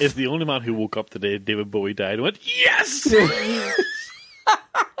life? Is the only man who woke up the day David Bowie died and went, "Yes, Margaret,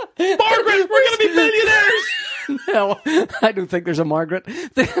 we're going to be millionaires"? No, I don't think there's a Margaret. And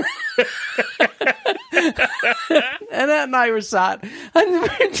then I were sat, and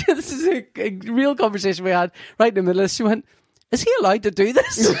this is a real conversation we had right in the middle. She went, "Is he allowed to do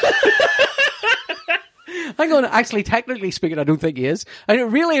this?" I'm going, actually, technically speaking, I don't think he is. I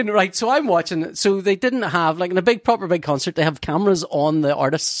don't really, right, so I'm watching, so they didn't have, like in a proper big concert, they have cameras on the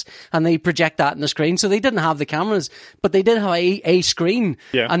artists and they project that in the screen. So they didn't have the cameras, but they did have a screen.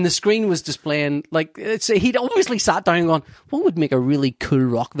 Yeah. And the screen was displaying, like, he'd obviously sat down and gone, what would make a really cool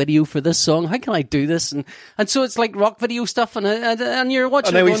rock video for this song? How can I do this? And so it's like rock video stuff and you're watching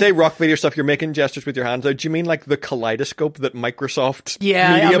And then it when you going, say rock video stuff, you're making gestures with your hands out. Do you mean like the kaleidoscope that Microsoft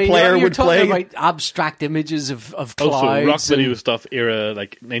yeah, Media I mean, Player you're would talking play? about abstract images of clouds. Also, rock and- video stuff era,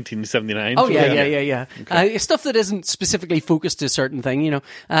 like 1979. Oh yeah. Stuff that isn't specifically focused to a certain thing, you know.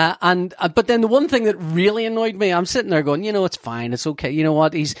 But then the one thing that really annoyed me, I'm sitting there going, you know, it's fine, it's okay. You know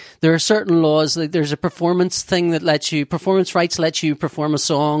what? There are certain laws. Like there's a performance thing that performance rights lets you perform a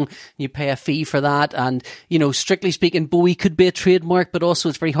song. You pay a fee for that, and you know, strictly speaking, Bowie could be a trademark, but also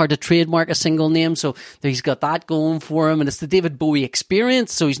it's very hard to trademark a single name. So he's got that going for him, and it's the David Bowie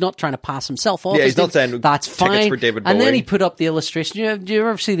experience. So he's not trying to pass himself off. Yeah, he's not saying that's tickets fine. for David And then Bowie. he put up the illustration. Do you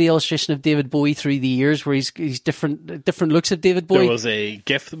ever see the illustration of David Bowie through the years, where he's different looks of David Bowie? There was a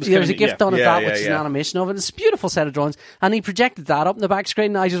GIF that was There was a gift on of Yeah, that, yeah, which is yeah. an animation of it. It's a beautiful set of drawings, and he projected that up in the back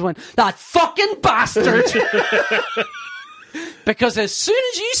screen, and I just went, "That fucking bastard!" Because as soon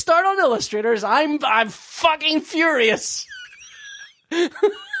as you start on illustrators, I'm fucking furious.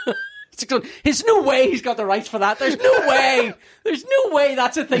 There's no way he's got the rights for that. There's no way. There's no way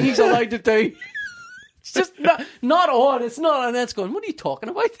that's a thing he's allowed to do. It's just not on. It's not on. It's going, what are you talking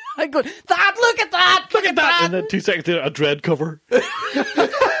about? I go, look at that. Look at that. And then 2 seconds later, a Dread cover.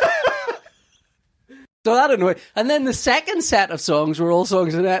 So that annoyed. And then the second set of songs were all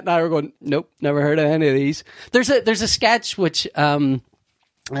songs in it, and I were going, nope, never heard of any of these. There's a sketch which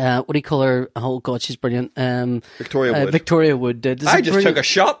what do you call her? Oh God, she's brilliant. Victoria Wood. Victoria Wood did. I just took a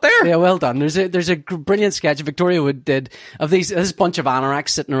shot there. Yeah, well done. There's a brilliant sketch Victoria Wood did of this bunch of anoraks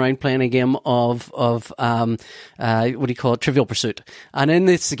sitting around playing a game of what do you call it? Trivial Pursuit. And in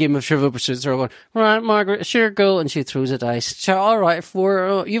this game of Trivial Pursuit, they're all going, right, Margaret, sure, go, and she throws a dice. So, all right,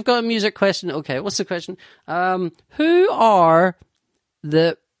 you've got a music question. Okay, what's the question? Who are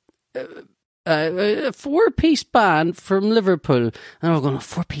the a four-piece band from Liverpool? And we're going, a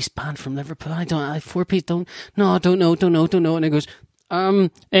four-piece band from Liverpool? I don't know. And he goes,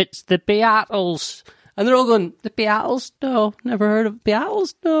 it's the Beatles. And they're all going, the Beatles? No, never heard of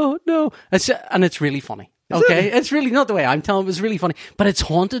Beatles? No. And it's really funny. Okay, it's really not the way I'm telling it. It's really funny, but it's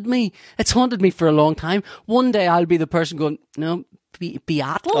haunted me. It's haunted me for a long time. One day I'll be the person going, no,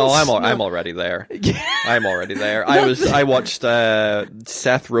 Beatles? Oh, I'm already there. I'm already there. I watched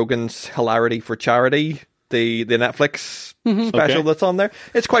Seth Rogen's Hilarity for Charity, the Netflix special that's on there.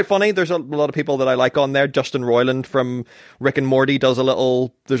 It's quite funny. There's a lot of people that I like on there. Justin Roiland from Rick and Morty there's a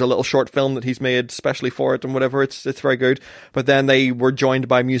little short film that he's made specially for it and whatever. It's very good. But then they were joined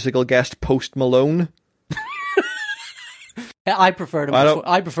by musical guest Post Malone. I preferred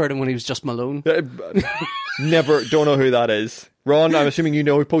him when he was just Malone. Never, don't know who that is. Ron, I'm assuming you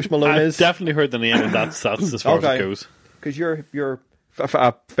know who Post Malone I've is. definitely heard the name, and that's as far as it goes. Because you're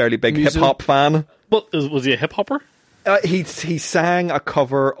a fairly big hip hop fan. But was he a hip hopper? He sang a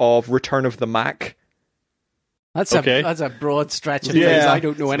cover of Return of the Mac. That's Okay. a broad stretch of Yeah. things I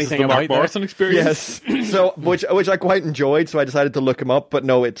don't know This is anything the about. Mark there. Morrison experience. Yes. So which I quite enjoyed, so I decided to look him up, but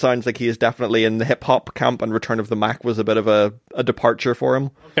no, it sounds like he is definitely in the hip hop camp, and Return of the Mac was a bit of a departure for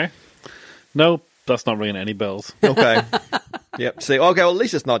him. Okay. No, that's not ringing any bells. Okay. Yep. See, okay, well, at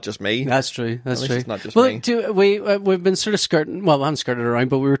least it's not just me. That's true. That's At least true. it's not just well, me. we've been sort of skirting. Well, we haven't skirted around,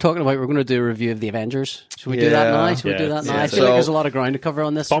 but we were talking about we're going to do a review of the Avengers. Should we do that Yeah. now? Should we Yeah, do that now? yeah. I feel So- like there's a lot of ground to cover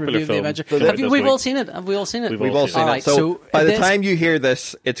on this Popular review of the film. Avengers. Coming out this We've all week. seen it. Have we all seen it? We've We've all seen All it. right, So by the this- time you hear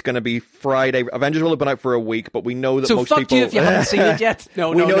this, it's going to be Friday. Avengers will have been out for a week, but we know that So most fuck people... you if you haven't seen it yet.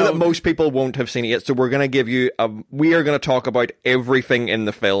 No, we know no. that most people won't have seen it yet, so we're going to give you we are going to talk about everything in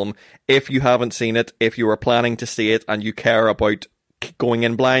the film. If you haven't seen it, if you are planning to see it, and you care about going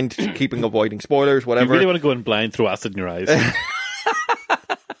in blind, avoiding spoilers, You whatever, really want to go in blind, throw acid in your eyes.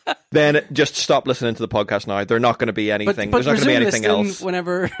 then just stop listening to the podcast now. There's not going to be anything. There's not going to be anything else.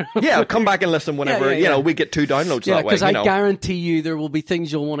 Whenever. Yeah, come back and listen whenever. Yeah. We get 2 downloads Yeah, that way. because I guarantee you there will be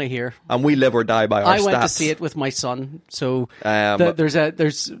things you'll want to hear. And we live or die by our I went to stats. see it with my son, so Um,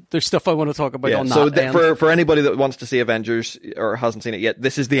 there's stuff I want to talk about on that. So for anybody that wants to see Avengers or hasn't seen it yet,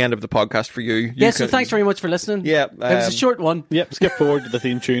 this is the end of the podcast for you. So thanks very much for listening. Yeah, it was a short one. Yep, skip forward to the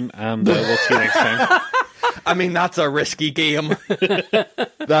theme tune, and we'll see you next time. I mean, that's a risky game.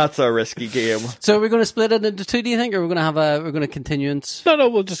 That's a risky game. So we're going to split it into 2, do you think, or we're going to continuance? No,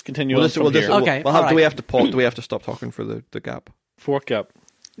 we'll just continue on from here. Okay, We'll have, all do we right. have to pause? Do we have to stop talking for the gap? Fork up.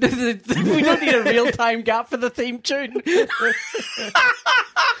 We don't need a real time gap for the theme tune.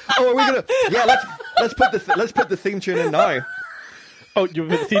 Oh, are we gonna? Yeah, let's put the theme tune in now. Oh, you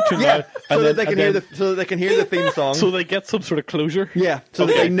have the theme tune Yeah, now, so that they can hear the theme song. so they get some sort of closure. Yeah, so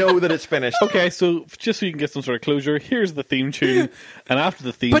that they know that it's finished. Okay, so just so you can get some sort of closure, here's the theme tune, and after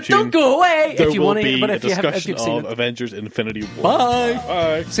the theme But tune, don't go away there if you will want to. be But a if you have, if discussion you've seen of it, Avengers: Infinity War. bye.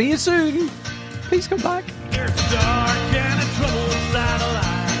 Bye. See you soon. Please come back. There's a dark and a troubled side of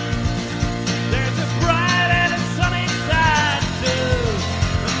life. There's a bright and a sunny side too.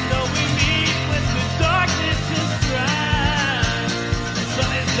 And though we meet with the darkness in stride, the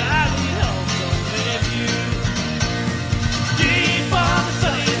sunny side we also live you. Keep on the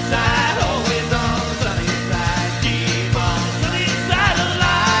sunny side, always on the sunny side. Keep on the sunny side of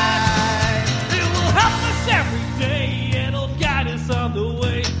life. It will help us every day. It'll guide us on the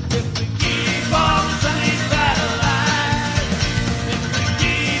way. If we keep on the sunny side of life. If we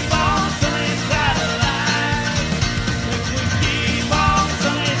keep on the sunny side of life. If we keep on the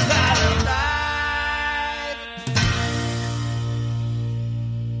sunny side of life.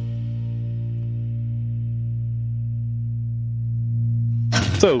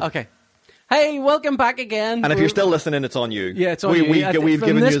 So, Okay. Hey, welcome back again. And if you're still listening, it's on you. Yeah, it's on you. We've From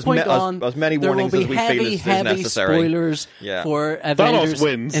given this you point on, as many there will warnings be as we heavy, feel is heavy necessary. spoilers Yeah. for Avengers.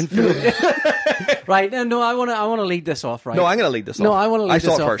 wins. Right? No, I want to lead this off. Right? No, I'm going to lead this off. No, I want to lead I this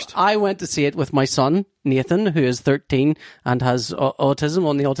saw it off. first. I went to see it with my son, Nathan, who is 13 and has autism,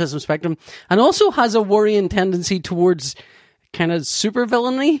 on the autism spectrum, and also has a worrying tendency towards kind of super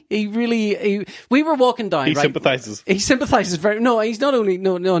villainy. We were walking down. he right? sympathizes. He sympathizes very. No, he's not only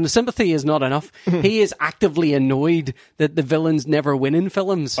no. The sympathy is not enough. He is actively annoyed that the villains never win in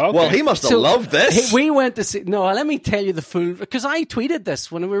films. Okay. Well, he must have loved this. We went to see. No, let me tell you the full, because I tweeted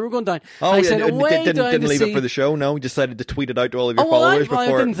this when we were going down. Oh, I yeah, said, didn't to leave see. it for the show. No, you decided to tweet it out to all of your Oh, well, followers I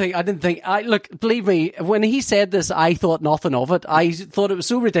before. didn't think. Look, believe me, when he said this, I thought nothing of it. I thought it was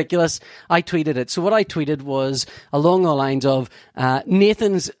so ridiculous. I tweeted it. So what I tweeted was along the lines of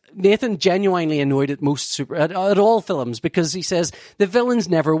Nathan genuinely annoyed at at all films, because he says the villains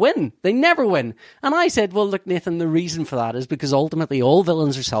never win. They never win. And I said, well, look, Nathan, the reason for that is because ultimately all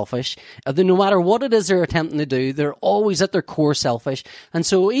villains are selfish. No matter what it is they're attempting to do, they're always at their core selfish. And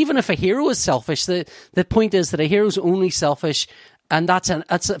so even if a hero is selfish, the point is that a hero's only selfish. And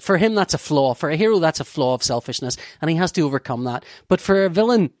for him, that's a flaw. For a hero, that's a flaw of selfishness, and he has to overcome that. But for a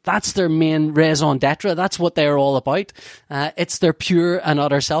villain, that's their main raison d'etre. That's what they're all about. It's their pure and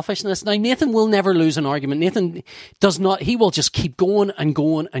utter selfishness. Now, Nathan will never lose an argument. Nathan does not. He will just keep going and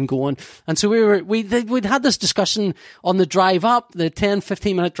going and going. And so we'd had this discussion on the drive up, the 10,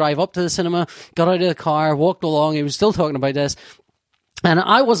 15-minute drive up to the cinema, got out of the car, walked along. He was still talking about this. And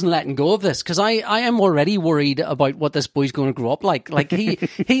I wasn't letting go of this, because I am already worried about what this boy's going to grow up like. Like he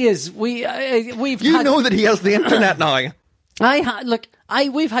is. We've know that he has the internet now.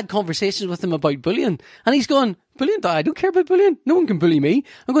 We've had conversations with him about bullying, and he's going, bullying? I don't care about bullying. No one can bully me.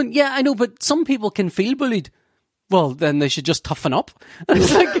 I'm going, yeah, I know, but some people can feel bullied. Well, then they should just toughen up. And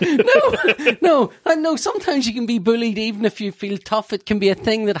it's like, no. Sometimes you can be bullied even if you feel tough. It can be a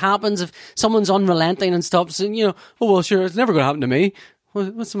thing that happens if someone's unrelenting and stops and, oh, well, sure, it's never going to happen to me.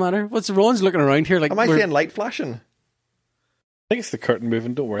 What's the matter? Ron's looking around here like... Am I seeing light flashing? I think it's the curtain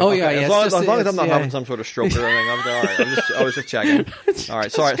moving, don't worry. Oh, yeah, Okay, yeah. as long as I'm not having some sort of stroke or anything, all right. I was just checking. All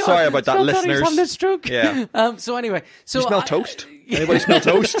right, sorry about that, Scott thought he was listeners. having a stroke. Yeah. So anyway... You smell toast? Anybody smell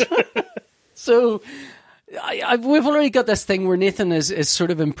toast? So... we've already got this thing where Nathan is sort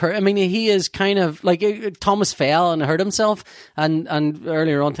of he is kind of like Thomas fell and hurt himself, and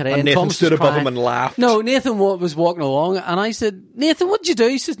earlier on today, And Nathan Thomas stood was above crying. him and laughed. No, Nathan was walking along, and I said, Nathan, what'd you do?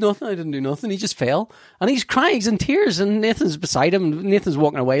 He says, nothing. I didn't do nothing. He just fell, and he's crying. He's in tears, and Nathan's beside him. Nathan's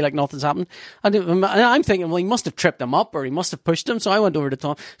walking away like nothing's happened. And I'm thinking, well, he must have tripped him up, or he must have pushed him. So I went over to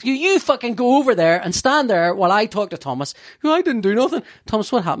Tom. You fucking go over there and stand there while I talk to Thomas. I didn't do nothing.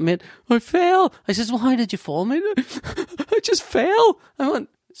 Thomas, what happened, mate? I fell. I says, well, how did you fall, mate? I just fell. I went,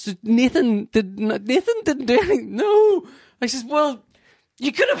 so Nathan didn't do anything. No. I says, well,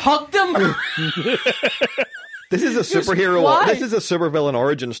 you could have hugged him. This is a superhero. Why? This is a supervillain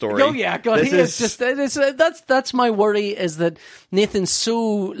origin story. Oh yeah, God, This he is just. That's my worry, is that Nathan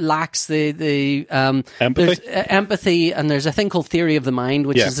so lacks the Empathy? there's, empathy, and there's a thing called theory of the mind,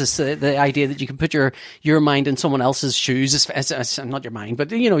 which is this, the idea that you can put your mind in someone else's shoes. It's not your mind,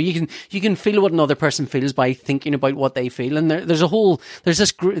 but you can feel what another person feels by thinking about what they feel. And there's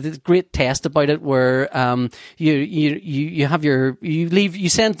this great test about it where you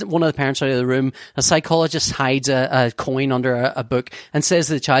send one of the parents out of the room. A psychologist hides a coin under a book and says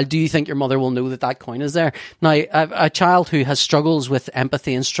to the child, do you think your mother will know that coin is there? Now, a child who has struggles with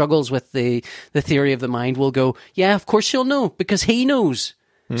empathy and struggles with the theory of the mind will go, yeah, of course she'll know, because he knows.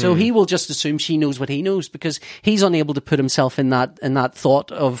 So he will just assume she knows what he knows because he's unable to put himself in that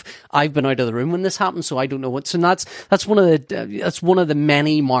thought of I've been out of the room when this happened, so I don't know what's. And that's one of the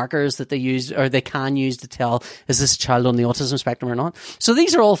many markers that they use or they can use to tell is this child on the autism spectrum or not. So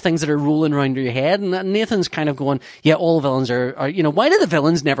these are all things that are rolling around your head, and Nathan's kind of going, yeah, all villains are why do the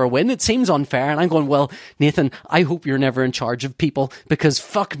villains never win? It seems unfair. And I'm going, well, Nathan, I hope you're never in charge of people because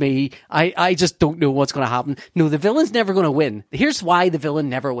fuck me, I just don't know what's going to happen. No, the villain's never going to win. Here's why the villain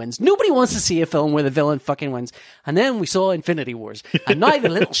never wins. Nobody wants to see a film where the villain fucking wins. And then we saw Infinity Wars. And now the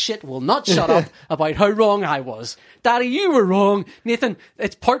little shit will not shut up about how wrong I was. Daddy, you were wrong. Nathan,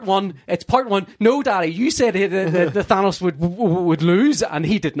 it's part one. No, Daddy, you said the Thanos would lose, and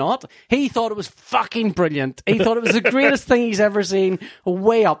he did not. He thought it was fucking brilliant. He thought it was the greatest thing he's ever seen.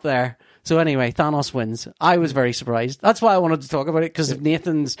 Way up there. So anyway, Thanos wins. I was very surprised. That's why I wanted to talk about it, because of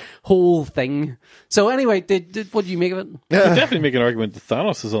Nathan's whole thing. So anyway, what do you make of it? You could definitely make an argument that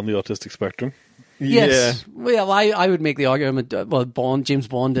Thanos is on the autistic spectrum. Yes. Yeah. Well, I would make the argument. Well, James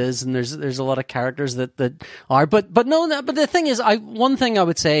Bond is, and there's a lot of characters that are, but the thing is, one thing I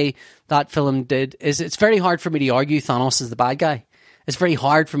would say that film did is it's very hard for me to argue Thanos is the bad guy. It's very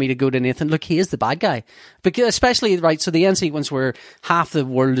hard for me to go to Nathan, look, he is the bad guy. Because especially, right, so the end sequence where half the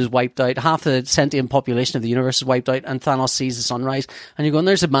world is wiped out, half the sentient population of the universe is wiped out, and Thanos sees the sunrise, and you're going,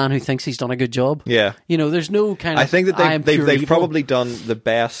 there's a man who thinks he's done a good job. Yeah. There's no kind of, I think that they've probably done the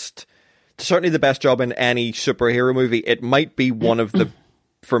best, certainly the best job in any superhero movie. It might be one of the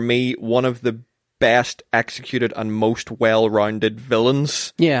best executed and most well-rounded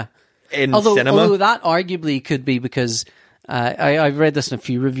villains in cinema. Although that arguably could be because I've read this in a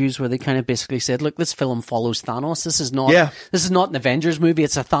few reviews where they kind of basically said, look, this film follows Thanos. This is not an Avengers movie.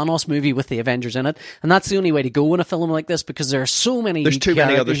 It's a Thanos movie with the Avengers in it. And that's the only way to go in a film like this, because there are so many There's too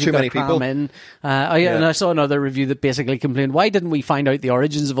many people. And I saw another review that basically complained, why didn't we find out the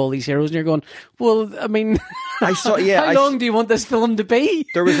origins of all these heroes? And you're going, well, I mean, how long do you want this film to be?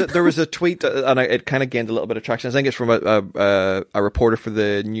 There was a tweet, and it kind of gained a little bit of traction. I think it's from a reporter for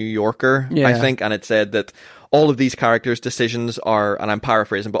the New Yorker, I think, and it said that all of these characters' decisions are, and I'm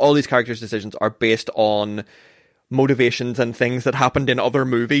paraphrasing, but all these characters' decisions are based on motivations and things that happened in other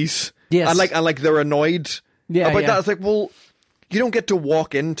movies. Yes. And like they're annoyed about that. It's like, well, you don't get to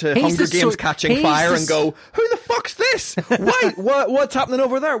walk into Hunger Games Catching Fire and go, who the fuck's this? Why? What's happening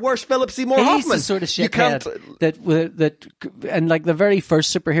over there? Where's Philip Seymour Hoffman? He's the sort of shithead that and like the very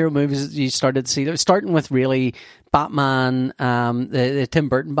first superhero movies that you started to see, starting with really Batman, the Tim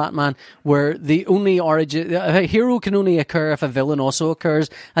Burton Batman, where the only origin, a hero can only occur if a villain also occurs,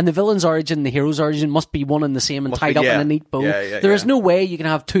 and the villain's origin and the hero's origin must be one and the same and tied up in a neat bow. There is no way you can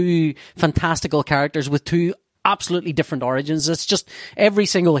have two fantastical characters with two absolutely different origins. It's just every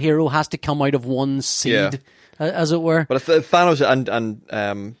single hero has to come out of one seed, as it were. But Thanos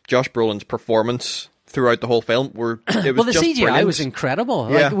and Josh Brolin's performance throughout the whole film the CGI brilliant. Was incredible.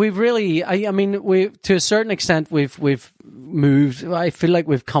 Like, we've really, I mean, we to a certain extent we've moved. I feel like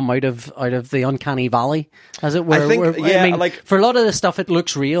we've come out of the uncanny valley, as it were. I mean, for a lot of this stuff, it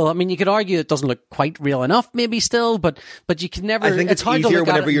looks real. I mean, you could argue it doesn't look quite real enough, maybe still, but you can never. I think it's hard easier to look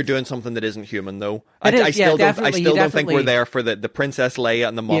whenever at you're doing something that isn't human, though. I still don't think we're there for the Princess Leia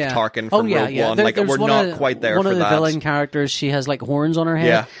and the Moff Tarkin from Rogue One. Like, we're not quite there for that. One of the villain characters, she has like horns on her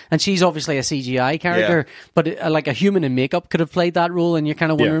head, and she's obviously a CGI character, but like a human in makeup could have played that role, and you're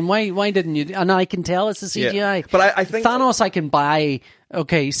kind of wondering why didn't you? And I can tell it's the CGI. But I think Thanos, I can buy.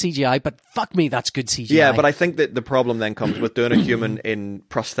 Okay, CGI, but fuck me, that's good CGI. Yeah, but I think that the problem then comes with doing a human in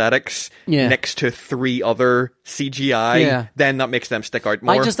prosthetics next to three other CGI, then that makes them stick out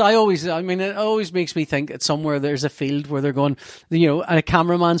more. It always makes me think that somewhere there's a field where they're going, and a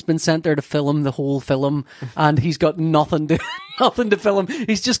cameraman's been sent there to film the whole film, and he's got nothing to film.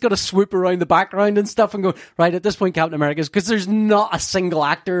 He's just got to swoop around the background and stuff and go, right, at this point, Captain America's, because there's not a single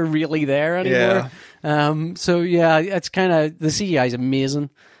actor really there anymore. It's kind of, the CGI is amazing.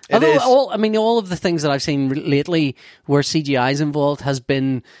 Although all of the things that I've seen lately where CGI is involved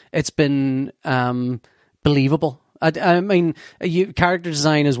it's been believable. I mean, character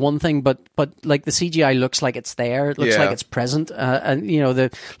design is one thing, but like the CGI looks like it's there. It looks like it's present. And the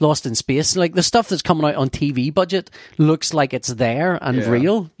Lost in Space, like the stuff that's coming out on TV budget looks like it's there and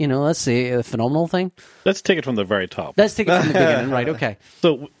real. That's the phenomenal thing. Let's take it from the very top. Let's take it from the beginning, right? Okay.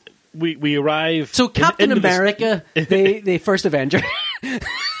 So we arrive. So Captain America, the first Avenger.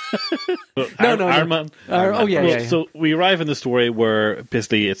 Iron Man. So we arrive in the story where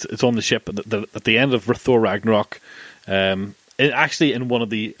basically it's on the ship at the end of Thor Ragnarok. Actually, in one of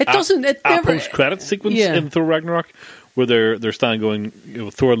the post-credit sequence in Thor Ragnarok, where they're standing going,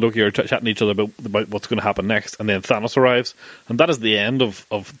 Thor and Loki are chatting to each other about what's going to happen next, and then Thanos arrives, and that is the end of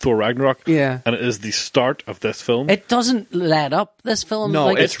Thor Ragnarok. Yeah. And it is the start of this film. It doesn't let up, this film. No,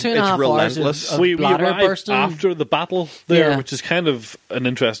 like, it's 2.5 hours relentless. of we bladder arrive bursting. after the battle there, Yeah. which is kind of an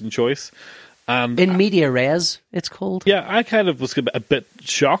interesting choice. And In media res, it's called. yeah, I kind of was a bit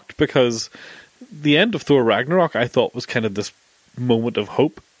shocked because the end of Thor Ragnarok I thought was kind of this moment of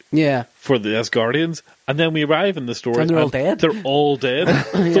hope Yeah. for the Asgardians, and then we arrive in the story And they're all dead. They're all dead.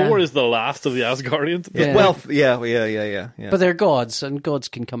 Thor is the last of the Asgardians. Yeah. Well, yeah. But they're gods, and gods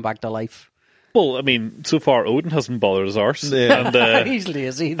can come back to life. Well, I mean, so far Odin hasn't bothered his arse, Yeah. and Easily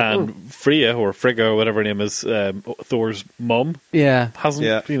as either. and Freya or Frigga or whatever her name is, Thor's mum, Yeah. hasn't.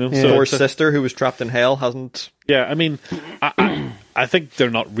 Yeah. You know, Yeah. so Thor's it's a- sister, who was trapped in hell, hasn't. yeah. I mean, I think they're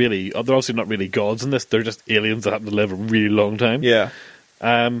not really. They're obviously not really gods in this. They're just aliens that happen to live a really long time. Yeah.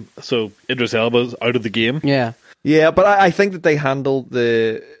 So Idris Elba's out of the game. Yeah. Yeah, but I think that they handle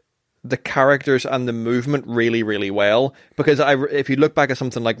the characters and the movement really, really well. Because if you look back at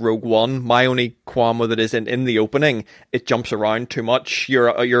something like Rogue One, my only qualm with it is in the opening, it jumps around too much.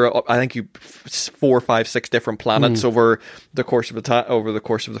 I think you 4, 5, 6 different planets over the course of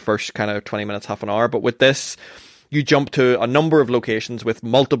the first kind of 20 minutes, half an hour. But with this, you jump to a number of locations with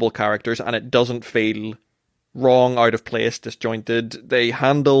multiple characters, and it doesn't feel wrong, out of place, disjointed. They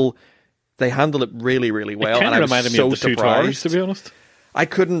handle it really, really well. It kind and of I was reminded me so of the Two surprised. Towers, to be honest. I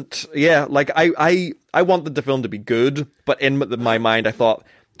couldn't. Yeah, like I wanted the film to be good, but in my mind, I thought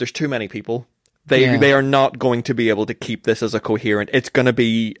there's too many people. They are not going to be able to keep this as a coherent. It's going to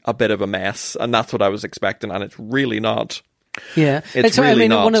be a bit of a mess, and that's what I was expecting, and it's really not. Yeah. It's really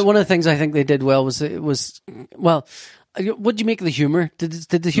not. One of the things I think they did well was what do you make of the humor? Did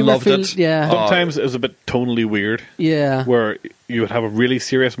the humor Loved feel? it. Yeah. Sometimes it was a bit tonally weird, Yeah. where you would have a really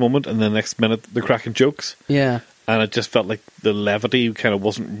serious moment, and the next minute they're cracking jokes, Yeah. and it just felt like the levity kind of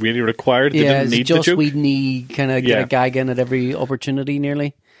wasn't really required. They Yeah. didn't It's need the just joke. Whedon kind of get Yeah. a gag in at every opportunity,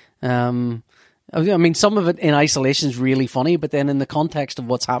 nearly. I mean, some of it in isolation is really funny, but then in the context of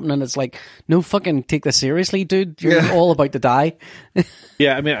what's happening, it's like, no fucking take this seriously, dude. You're Yeah. all about to die.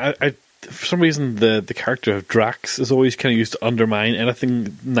 Yeah, I mean, I for some reason the character of Drax is always kind of used to undermine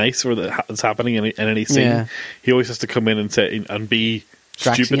anything nice or that's happening in any scene. Yeah. He always has to come in and say and be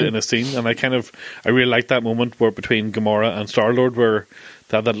stupid Draxian. in a scene, and I really like that moment where between Gamora and Star-Lord where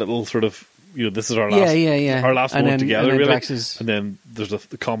they have that little sort of, this is our last Yeah. our last And moment then- together, and then really. Drax is- And then there's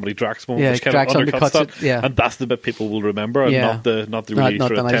the comedy Drax moment, Yeah, which kind Drax of undercuts undercuts that. it, yeah. And that's the bit people will remember, and Yeah. not the really Not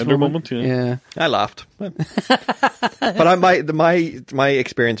sort the of nice tender moment. Yeah. I laughed, but my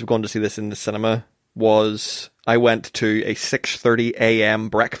experience of going to see this in the cinema was I went to a 6:30 a.m.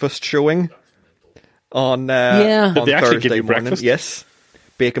 breakfast showing on Yeah. on Did they actually Thursday give you morning. breakfast? Yes,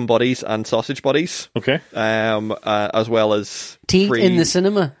 bacon buddies and sausage buddies, Okay. as well as Tea free, in the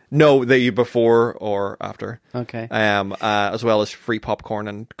cinema. No, the before or after. Okay. As well as free popcorn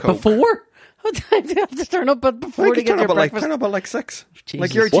and Coke. Before? What time do you have to turn up at I before think to you get turn your up at breakfast? turn up at 6. Jesus.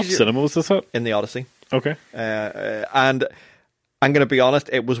 Like you're What cinema was this at? in the Odyssey. Okay. And I'm going to be honest,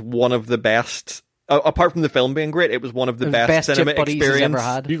 it was one of the best. Apart from the film being great, it was one of the best cinema chip buddies he's experience. ever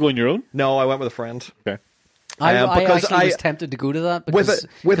had. You go on your own? No, I went with a friend. Okay. I because actually was tempted to go to that because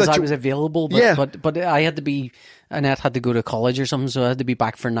with a I jo- was available, but, Yeah. but I had to be. Annette had to go to college or something, so I had to be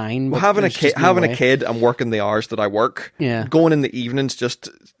back for 9. Well, but having there's just no having way. a kid and working the hours that I work, Yeah. going in the evenings just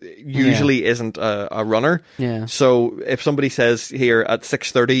usually isn't a runner. Yeah. So if somebody says here at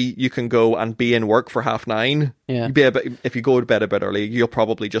 6:30 you can go and be in work for 9:30, Yeah. if you go to bed a bit early, you'll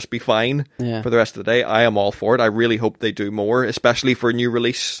probably just be fine Yeah. for the rest of the day. I am all for it. I really hope they do more, especially for new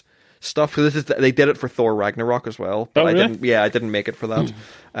release stuff. Because they did it for Thor Ragnarok as well, but Oh, I really? didn't. Yeah, I didn't make it for that.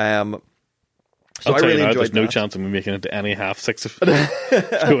 So I'll I tell really you now, enjoyed there's no that. chance of me making it to any half six of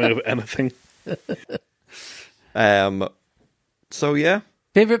going out of anything. So yeah.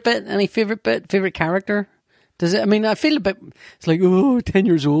 Favorite bit? Any favorite bit? Favorite character? Does it? I mean, I feel a bit. It's like 10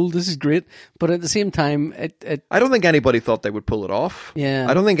 years old. This is great, but at the same time, it I don't think anybody thought they would pull it off. Yeah.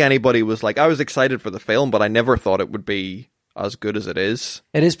 I don't think anybody was like, I was excited for the film, but I never thought it would be as good as it is.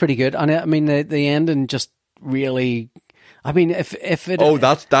 is pretty good. And I mean, the ending just really. I mean, if it. Oh,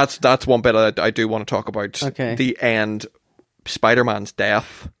 that's one bit I do want to talk about. Okay. The end, Spider-Man's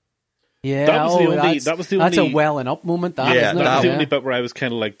death. yeah. That was the only- that's, that was the that's only- a welling up moment. That, Yeah, isn't it? That was the Yeah. only bit where I was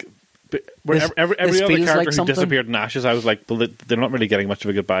kind of like, where This- every this other feels character like who something. disappeared in ashes, I was like, well, they're not really getting much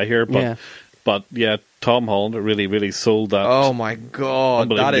of a goodbye here. But Yeah. But yeah, Tom Holland really, really sold that. Oh my god,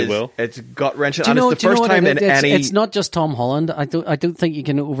 that Unbelievably is well. it's gut wrenching, Do you and know, it's do the you know first what time it in is? any. It's not just Tom Holland. I don't think you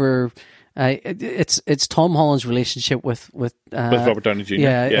can over. It's Tom Holland's relationship with Robert Downey Jr.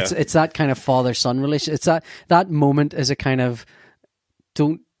 Yeah, it's that kind of father son relation. It's that moment is a kind of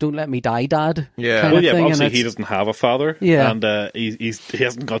don't let me die, Dad. Yeah. kind Well, of yeah, thing, obviously and he it's- doesn't have a father, Yeah. and he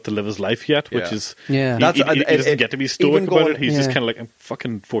hasn't got to live his life yet, which Yeah. is Yeah. he, That's- he, he doesn't it- get to be even stoic about going- it. He's just Yeah. kind of like, I'm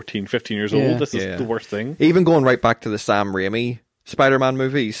fucking 14, 15 years Yeah. old. This is Yeah. the worst thing. Even going right back to the Sam Raimi Spider-Man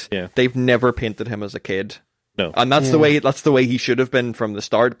movies, Yeah. they've never painted him as a kid. No, And that's the way he should have been from the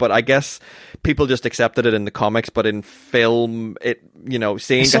start. But I guess people just accepted it in the comics, but in film, seeing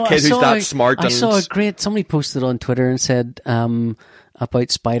a kid who's that smart. I and saw a great. Somebody posted on Twitter and said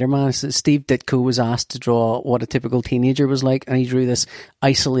about Spider-Man. So Steve Ditko was asked to draw what a typical teenager was like, and he drew this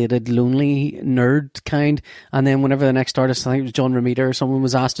isolated, lonely nerd kind. And then whenever the next artist, I think it was John Romita or someone,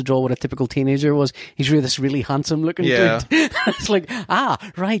 was asked to draw what a typical teenager was, he drew this really handsome-looking Yeah. dude. It's like,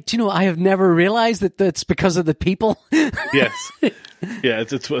 right. Do you know, I have never realized that that's because of the people. yes, yeah,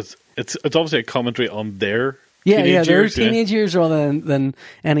 it's obviously a commentary on their Yeah, teenage they're years, teenage years rather than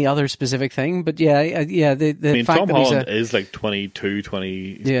any other specific thing. But the I mean, fact Tom that he's Holland is like 22,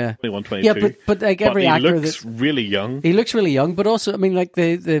 20, Yeah. 21, 22. Yeah, but like every he actor looks really young. he looks really young, but also, I mean, like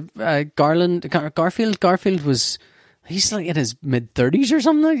the Garfield was, he's like in his mid-30s or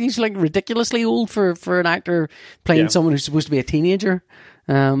something. He's like ridiculously old for an actor playing Yeah. someone who's supposed to be a teenager.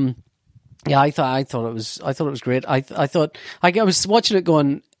 I thought it was great. I thought I was watching it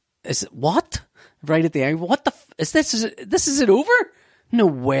going, is it what? Right at the end, what the is this? Is it over? No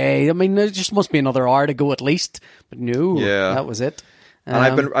way. I mean, there just must be another hour to go at least. But no, Yeah. that was it. And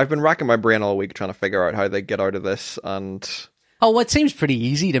I've been racking my brain all week trying to figure out how they get out of this. And Oh, it seems pretty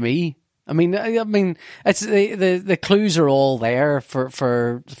easy to me. I mean, it's the clues are all there for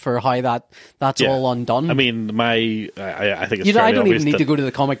how that's Yeah. all undone. I mean, I think it's I fairly don't obvious even need that- to go to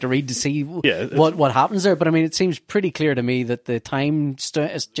the comic to read to see Yeah, it's- what happens there. But I mean, it seems pretty clear to me that the time gem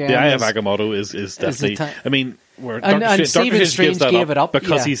The Eye of is- Agamotto is definitely. ti- I mean, where And Doctor Stephen Strange gives that gave it up,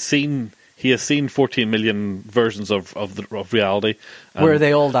 because yeah. he has seen 14 million versions of reality, and, Where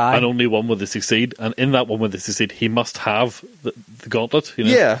they all die. and only one will they succeed. And in that one will they succeed, he must have the gauntlet. You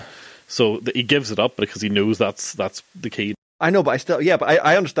know? yeah, So he gives it up because he knows that's the key. I know, but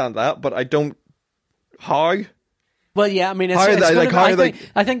I understand that, but I don't. How? Well, yeah, I mean, How are they- like, how are they-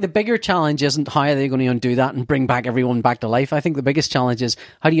 I think the bigger challenge isn't how are they going to undo that and bring back everyone back to life. I think the biggest challenge is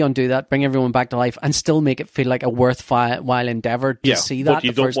how do you undo that, bring everyone back to life, and still make it feel like a worthwhile endeavor to see that what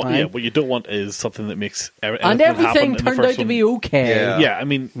you the don't first want, time. yeah, what you don't want is something that makes And anything everything happen in the turned first out to one. be okay. Yeah. Yeah, I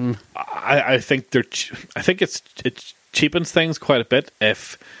mean, I think I think it cheapens things quite a bit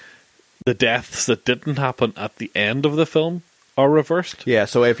if the deaths that didn't happen at the end of the film are reversed. Yeah.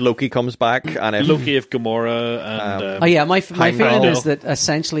 So if Loki comes back and if Loki, if Gamora, and Oh yeah, my feeling Heimdall. is that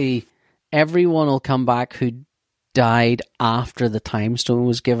essentially everyone will come back who died after the Time Stone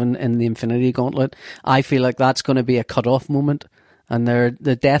was given in the Infinity Gauntlet. I feel like that's going to be a cut-off moment, and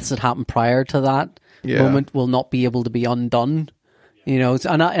the deaths that happened prior to that moment will not be able to be undone. You know,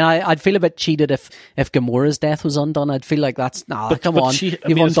 and I'd feel a bit cheated if Gamora's death was undone. I'd feel like that's come on, she, I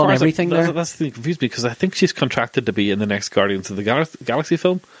you've mean, as far undone as everything there. That's the thing that confused me because I think she's contracted to be in the next Guardians of the Galaxy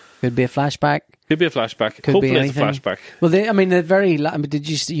film. Could be a flashback. Could be a flashback. Could Hopefully be it's a anything. flashback. Well, did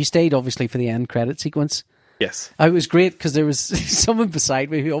you stayed obviously for the end credit sequence? Yes. It was great because there was someone beside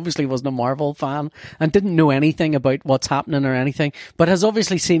me who obviously wasn't a Marvel fan and didn't know anything about what's happening or anything, but has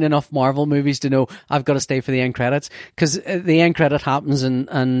obviously seen enough Marvel movies to know I've got to stay for the end credits because the end credit happens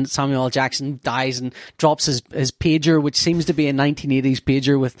and Samuel L. Jackson dies and drops his pager, which seems to be a 1980s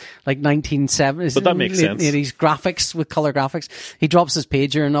pager with like 1970s, But that makes late sense. 80s graphics with color graphics. He drops his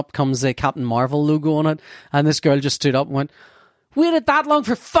pager and up comes the Captain Marvel logo on it, and this girl just stood up and went, "Waited that long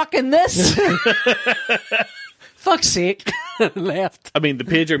for fucking this?" Fuck's sake. Left. I mean, the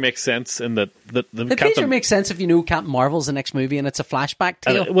pager makes sense in that the The Captain pager makes sense if you know Captain Marvel's the next movie and it's a flashback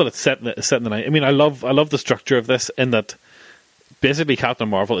tale. well, it's set in the night. I mean, I love the structure of this in that basically Captain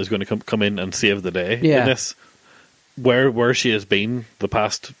Marvel is going to come in and save the day Yeah. in this. Where she has been the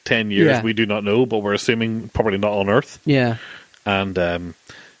past 10 years, Yeah. we do not know, but we're assuming probably not on Earth. Yeah. And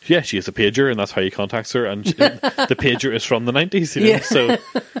yeah, she is a pager, and that's how he contacts her. And the pager is from the 90s, you know. Yeah. So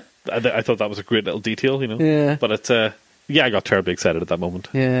I thought that was a great little detail, you know. Yeah. But it's I got terribly excited at that moment.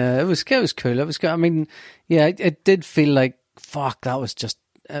 Yeah, it was cool. It was cool. I mean, yeah, it did feel like, fuck, that was just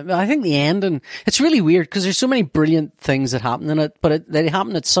I think the ending, it's really weird because there's so many brilliant things that happen in it, but they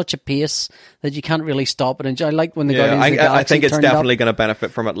happen at such a pace that you can't really stop it. And I like when the Guardians of the Galaxy I think it's turned up. definitely going to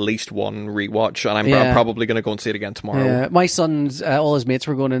benefit from at least one rewatch, and I'm probably going to go and see it again tomorrow. Yeah, my son's, all his mates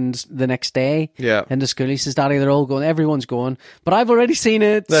were going in the next day into school. He says, Daddy, they're all going, everyone's going, but I've already seen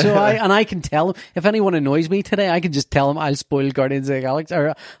it. So I can tell him, if anyone annoys me today, I can just tell him I'll spoil Guardians of the Galaxy,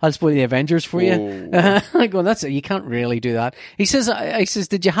 or I'll spoil the Avengers for you. I go, that's it. You can't really do that. He says, I says,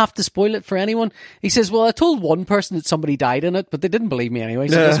 did you have to spoil it for anyone? He says, well, I told one person that somebody died in it, but they didn't believe me anyway,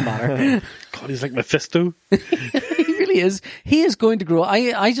 so it doesn't matter. God, he's like Mephisto. He really is. He is going to grow.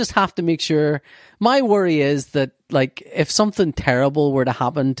 I just have to make sure. My worry is that, like, if something terrible were to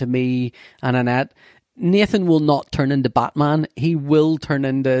happen to me and Annette, Nathan will not turn into Batman. He will turn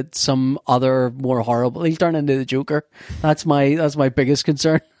into some other more horrible. He'll turn into the Joker. That's my biggest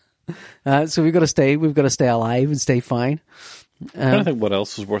concern. So we've got to stay alive and stay fine. I don't think what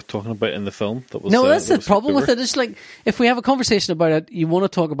else was worth talking about in the film. That was that's the problem with it. It's like, if we have a conversation about it, you want to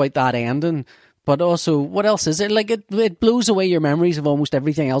talk about that ending, but also what else is it? Like, it blows away your memories of almost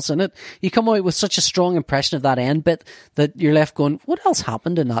everything else in it. You come out with such a strong impression of that end bit that you're left going, what else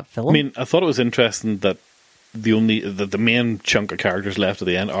happened in that film? I mean, I thought it was interesting that the main chunk of characters left at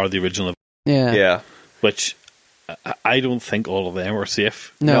the end are the original. Yeah. Which I don't think all of them are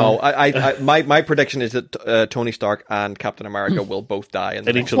safe. No, my prediction is that Tony Stark and Captain America will both die. In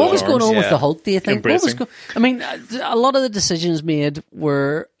each of what their was going arms. on with the Hulk, do you think? Embracing. I mean, a lot of the decisions made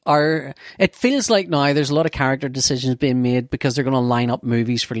it feels like now there's a lot of character decisions being made because they're going to line up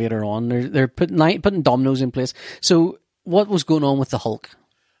movies for later on. They're putting dominoes in place. So what was going on with the Hulk?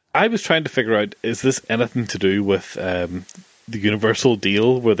 I was trying to figure out, is this anything to do with the Universal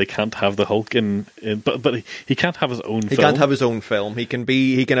deal where they can't have the Hulk but he can't have his own film. He can't have his own film. He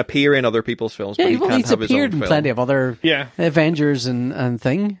can appear in other people's films, but he can't he's have his own appeared in film. plenty of other Avengers and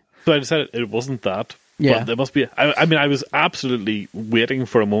thing. So I decided it wasn't that. Yeah. But there must be. I mean, I was absolutely waiting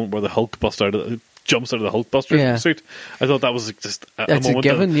for a moment where the Hulk jumps out of the Hulkbuster suit. I thought that was just a moment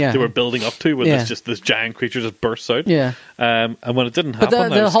given, that they were building up to, where this giant creature just bursts out. Yeah. And when it didn't happen, but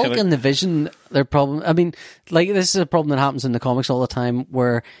the Hulk and the Vision, their problem. I mean, like, this is a problem that happens in the comics all the time,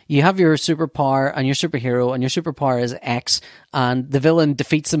 where you have your superpower and your superhero, and your superpower is X, and the villain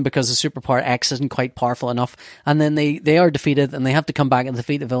defeats them because the superpower X isn't quite powerful enough, and then they are defeated, and they have to come back and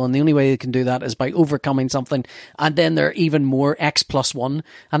defeat the villain. The only way they can do that is by overcoming something, and then they're even more X plus 1,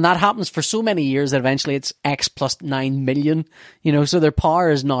 and that happens for so many years that eventually it's X plus 9 million. So their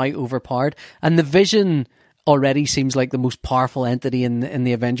power is now overpowered, and the Vision already seems like the most powerful entity in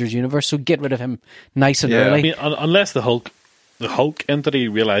the Avengers universe, so get rid of him nice and early. I mean, unless the Hulk entity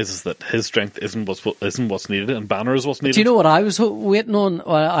realizes that his strength isn't what's needed, and Banner is what's needed. Do you know what I was waiting on?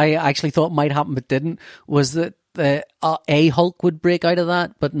 I actually thought might happen but didn't, was that a Hulk would break out of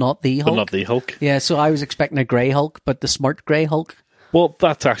that, but not the Hulk. But not the Hulk. Yeah, so I was expecting a grey Hulk, but the smart grey Hulk. Well,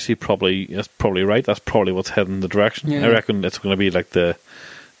 that's actually probably right. That's probably what's heading in the direction. Yeah. I reckon it's going to be like the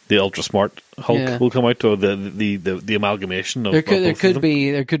ultra smart Hulk will come out, or the amalgamation of there both could of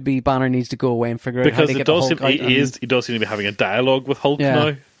them. there could be Banner needs to go away and figure out how to get the Hulk out. He does seem to be having a dialogue with Hulk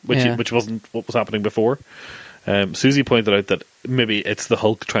now, which wasn't what was happening before. Susie pointed out that maybe it's the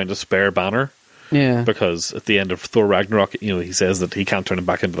Hulk trying to spare Banner. Yeah, because at the end of Thor Ragnarok, he says that he can't turn him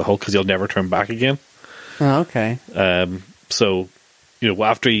back into the Hulk because he'll never turn back again. Oh, okay. So,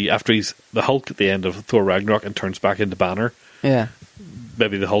 after he's the Hulk at the end of Thor Ragnarok and turns back into Banner. Yeah.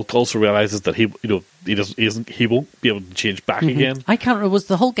 Maybe the Hulk also realizes that he won't be able to change back again. I can't remember, was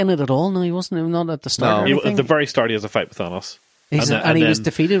the Hulk in it at all? No, he wasn't. Not at the start. No, at the very start, he has a fight with Thanos. And he was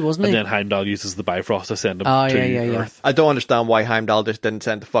defeated, wasn't he? And then Heimdall uses the Bifrost to send him to Earth. I don't understand why Heimdall just didn't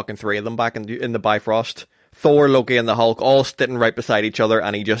send the fucking three of them back in the Bifrost. Thor, Loki, and the Hulk all sitting right beside each other,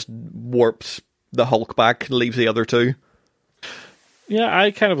 and he just warps the Hulk back, leaves the other two. Yeah,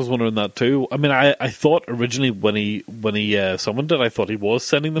 I kind of was wondering that too. I mean, I thought originally when he summoned it, I thought he was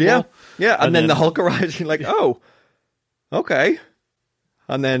sending them all. Yeah, and then the Hulk arrives, and you're like, oh, okay.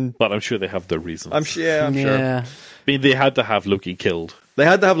 And then, but I'm sure they have their reasons. I'm sure. I mean, they had to have Loki killed. They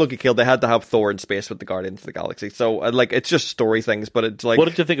had to have Loki killed. They had to have Thor in space with the Guardians of the Galaxy. So, it's just story things, but it's like... What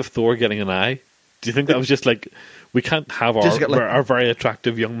did you think of Thor getting an eye? Do you think that was just like, we can't have our very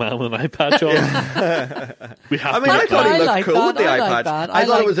attractive young man with an eye patch on? We have I thought he looked cool with the eye patch. That. I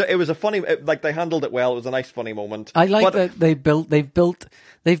thought it was a funny... they handled it well. It was a nice, funny moment. I like that they've built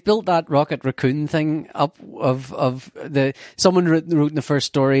they've built that Rocket Raccoon thing up of the someone wrote in the first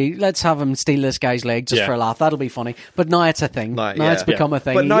story. Let's have him steal this guy's leg just Yeah. for a laugh. That'll be funny. But now it's a thing. Now, Now it's yeah. become a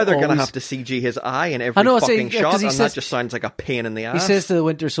thing. But now He they're going to always- have to CG his eye in every know, fucking yeah, shot, 'cause he and says- that just sounds like a pain in the ass. He says to the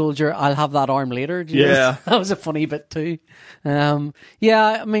Winter Soldier, "I'll have that arm later." Do you know? Yeah. That was a funny bit too.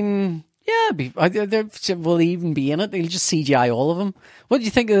 Yeah, I mean, yeah, will he even be in it? They'll just CGI all of them. What do you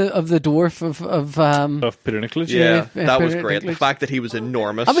think of the dwarf Of Peter Dinklage. yeah, Yeah, that was Peter great. The Dinklage. fact that he was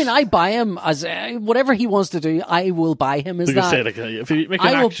enormous. I mean, I buy him as whatever he wants to do. I will buy him as You could that. say, like, if you make an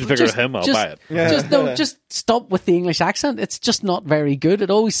I will action figure of him, I'll buy it. Just stop with the English accent. It's just not very good. It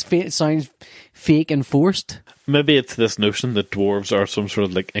always sounds fake and forced. Maybe it's this notion that dwarves are some sort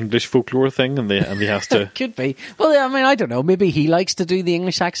of like English folklore thing, and he has to. Could be. Well, I mean, I don't know. Maybe he likes to do the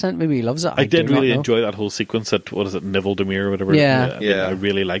English accent. Maybe he loves it. I did do not really know. enjoy that whole sequence at Nivelle Demir or whatever. Yeah. I mean, Yeah. I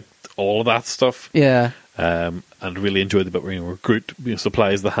really liked all of that stuff. Yeah. And really enjoyed the bit where Groot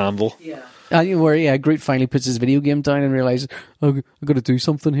supplies the handle. Yeah. Where Groot finally puts his video game down and realizes, oh, I've got to do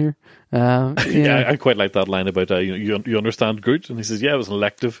something here. Yeah, I quite like that line about you understand Groot, and he says, "Yeah, it was an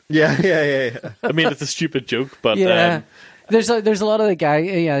elective." yeah. I mean, it's a stupid joke, but Yeah. There's a lot of the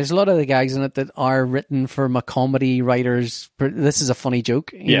there's a lot of the gags in it that are written from a comedy writer's. This is a funny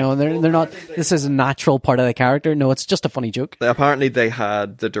joke, you Yeah. know. They're not. This is a natural part of the character. No, it's just a funny joke. Apparently, they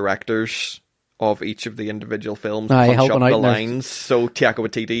had the directors of each of the individual films Aye, punch helping up out the in there. lines. So Taika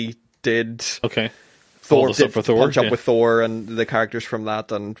Waititi did okay. Thor All the stuff did for Thor, punch up yeah. with Thor and the characters from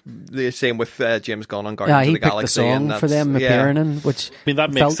that, and the same with James Gunn on Yeah, Guardians he of the picked the Galaxy. and song for them that's- appearing in, which I mean,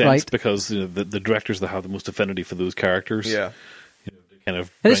 that makes felt sense right. because the directors that have the most affinity for those characters, Yeah. kind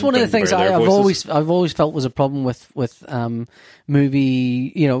of. And it's bring- one of the bring things their I've voices. always felt was a problem with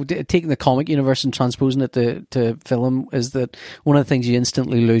movie, you know, taking the comic universe and transposing it to film is that one of the things you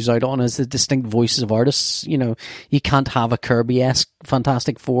instantly lose out on is the distinct voices of artists. You know, you can't have a Kirby-esque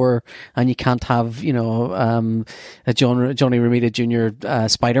Fantastic Four, and you can't have, you know, a Johnny Romita Jr.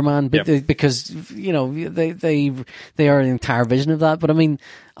 Spider-Man, Yep. because you know they are the entire vision of that. But I mean,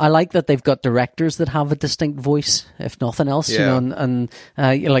 I like that they've got directors that have a distinct voice, if nothing else. You Yeah. know, and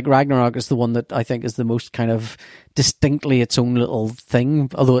like Ragnarok is the one that I think is the most kind of distinctly its own little thing,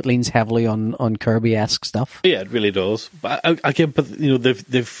 although it leans heavily on Kirby-esque stuff. Yeah, it really does. But again, you know,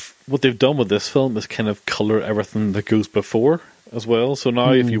 they've what they've done with this film is kind of color everything that goes before as well. So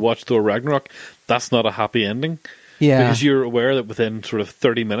now, if you watch Thor Ragnarok, that's not a happy ending. Yeah. Because you're aware that within sort of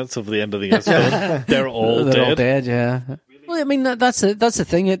 30 minutes of the end of the film, they're all They're dead. all dead, yeah. Well, I mean, that's the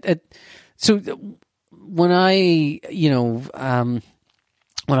thing. So when I, you know,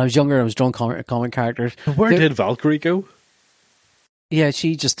 when I was younger, I was drawing comic characters. Where There- did Valkyrie go? Yeah,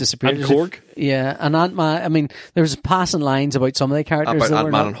 she just disappeared. And Korg? Yeah, and Ant-Man. I mean, there was passing lines about some of the characters About that were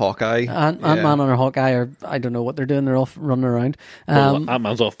Ant-Man not- and Hawkeye. Ant-Man and Hawkeye, or I don't know what they're doing. They're off running around. Well,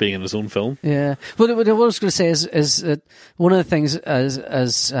 Ant-Man's off being in his own film. Yeah, but what I was going to say is that one of the things as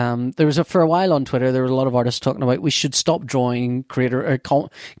there was for a while on Twitter, there were a lot of artists talking about we should stop drawing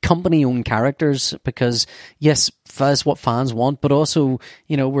company owned characters, because yes, that's what fans want, but also,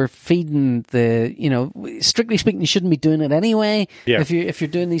 you know, we're feeding the, you know, strictly speaking, you shouldn't be doing it anyway. Yeah. If you're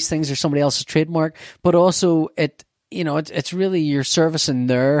doing these things, there's somebody else's trademark, but also it's really you're servicing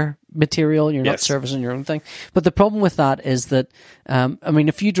their material. You're not Yes. servicing your own thing. But the problem with that is that, I mean,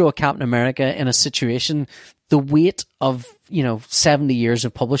 if you draw Captain America in a situation, the weight of, you know, 70 years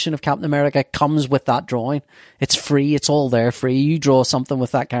of publishing of Captain America comes with that drawing. It's free. It's all there free. You draw something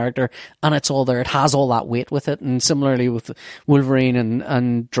with that character and it's all there. It has all that weight with it. And similarly with Wolverine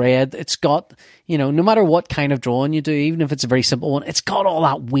and Dredd, it's got, you know, no matter what kind of drawing you do, even if it's a very simple one, it's got all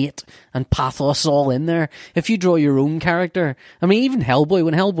that weight and pathos all in there. If you draw your own character, I mean, even Hellboy,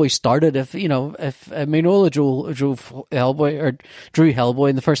 when Hellboy started, if Mignola drew Hellboy, or drew Hellboy,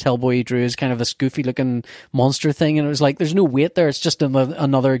 and the first Hellboy he drew is kind of this goofy looking monster thing, and it was like, there's no weight there, it's just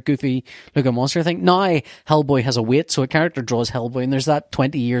another goofy looking monster thing. Now Hellboy has a weight, so a character draws Hellboy, and there's that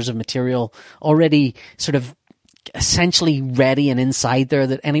 20 years of material already sort of essentially ready and inside there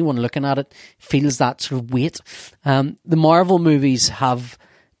that anyone looking at it feels that sort of weight. The Marvel movies have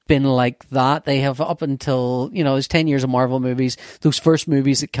been like that. They have, up until, you know, there's 10 years of Marvel movies. Those first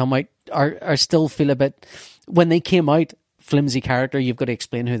movies that come out are still feel a bit, when they came out, flimsy character, you've got to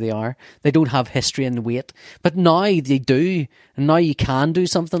explain who they are. They don't have history and weight. But now they do. And now you can do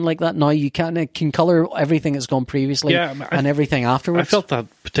something like that. Now you can colour everything that's gone previously, Yeah, I mean, and everything afterwards. I felt that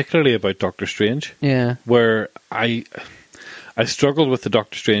particularly about Doctor Strange. Yeah. Where I struggled with the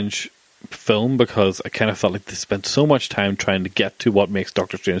Doctor Strange film because I kind of felt like they spent so much time trying to get to what makes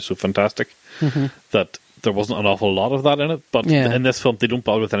Doctor Strange so fantastic that there wasn't an awful lot of that in it. But Yeah. in this film, they don't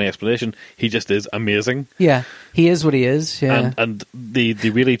bother with any explanation. He just is amazing. Yeah, he is what he is. Yeah, And they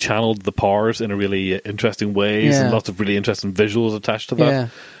really channeled the powers in a really interesting ways, Yeah. and lots of really interesting visuals attached to that. Yeah.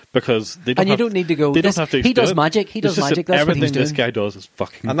 Because they don't and you have, don't need to go. They This, don't have to. he does explain it. magic. He It's does just that magic. That's what everything he's doing. this guy does is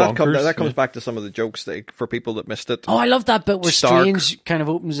fucking And bonkers. that comes Yeah. back to some of the jokes for people that missed it. Oh, I love that bit where Stark. Strange kind of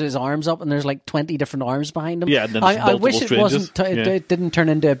opens his arms up and there's like 20 different arms behind him. Yeah, and then there's I wish multiple it wasn't. Stranges. Yeah. It didn't turn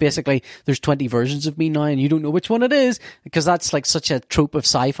into basically there's 20 versions of me now and you don't know which one it is, because that's like such a trope of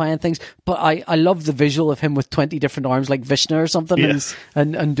sci-fi and things. But I love the visual of him with 20 different arms like Vishnu or something, Yes.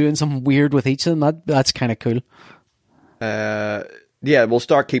 and doing something weird with each of them. That's kind of cool. Yeah, well,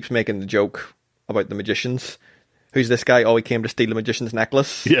 Stark keeps making the joke about the magicians. Who's this guy? Oh, he came to steal a magician's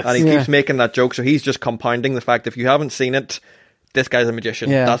necklace. Yes. And he Yeah. keeps making that joke, so he's just compounding the fact if you haven't seen it, this guy's a magician.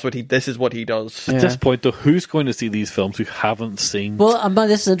 Yeah. This is what he does. Yeah. At this point, though, who's going to see these films who haven't seen? Well,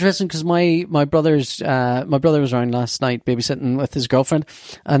 this is interesting because my brother was around last night babysitting with his girlfriend,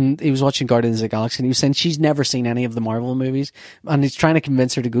 and he was watching Guardians of the Galaxy, and he was saying she's never seen any of the Marvel movies, and he's trying to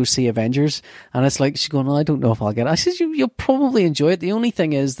convince her to go see Avengers, and it's like she's going, "Oh, I don't know if I'll get it." I said, "You'll probably enjoy it." The only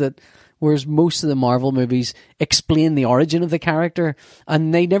thing is that whereas most of the Marvel movies explain the origin of the character,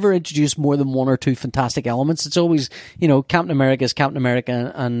 and they never introduce more than one or two fantastic elements. It's always, Captain America is Captain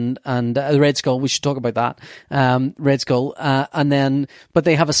America and the Red Skull. We should talk about that. Red Skull. And then, but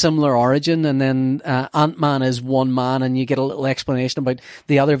they have a similar origin, and then Ant-Man is one man, and you get a little explanation about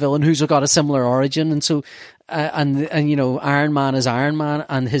the other villain who's got a similar origin, and so and Iron Man is Iron Man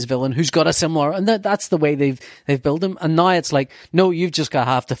and his villain who's got a similar, and that's the way they've built him. And now it's like, no, you've just got to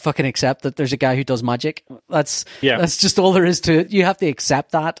have to fucking accept that there's a guy who does magic. That's just all there is to it. You have to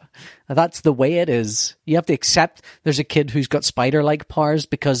accept that. That's the way it is. You have to accept there's a kid who's got spider-like powers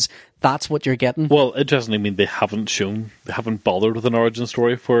because that's what you're getting. Well, interestingly, I mean, they haven't bothered with an origin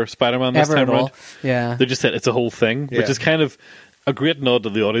story for Spider-Man this Ever time at all. around. Yeah. They just said it's a whole thing, which Yeah. is kind of a great nod to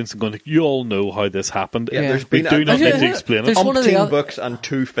the audience and going, you all know how this happened. Yeah, there's We been do not there's- need to explain there's it. one of the Umpteen other- books and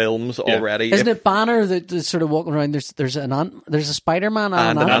 2 films already. Isn't it Banner that's sort of walking around? There's a Spider-Man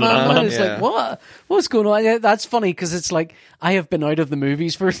and And an an Ant-Man. Ant-Man, It's yeah. like, what's going on? Yeah, that's funny because it's like I have been out of the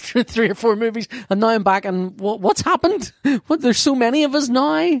movies for 3 or 4 movies, and now I'm back. And what's happened? There's so many of us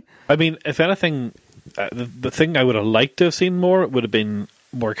now. I mean, if anything, the thing I would have liked to have seen more would have been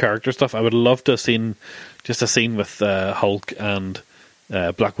more character stuff. I would love to have seen just a scene with Hulk and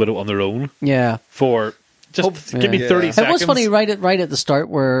Black Widow on their own Yeah. for just give me Yeah. 30 It seconds. It was funny right at the start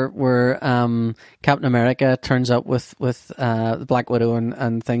where Captain America turns up with the Black Widow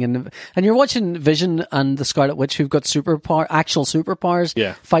and thing, and you're watching Vision and the Scarlet Witch, who've got actual superpowers,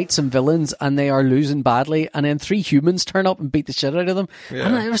 Yeah. fight some villains, and they are losing badly, and then 3 humans turn up and beat the shit out of them. Yeah.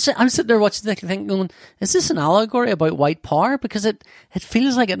 And I'm sitting there watching the thing going, is this an allegory about white power? Because it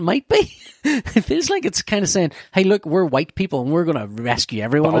feels like it might be. It feels like it's kind of saying, hey, look, we're white people and we're going to rescue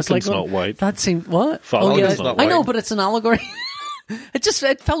everyone. It's like, Falcon's not white. That seemed, what? Falcon's not I know, white. but it's an allegory.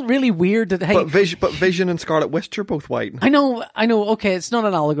 It felt really weird that, hey, But Vision and Scarlet Witch are both white. I know. Okay, it's not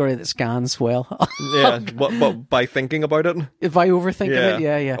an allegory that scans well. Yeah, but by thinking about it. If I overthink Yeah. of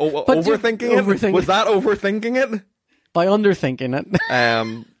it, yeah. But overthinking it? Overthinking. Was that overthinking it? By underthinking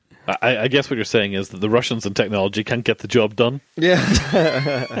it. I guess what you're saying is that the Russians and technology can't get the job done, Yeah.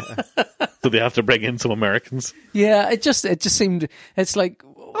 so they have to bring in some Americans. Yeah, it just seemed. It's like,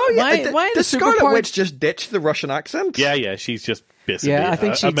 Oh yeah. why the the Scarlet superpowers- Witch just ditched the Russian accent? Yeah, she's just basically Yeah, I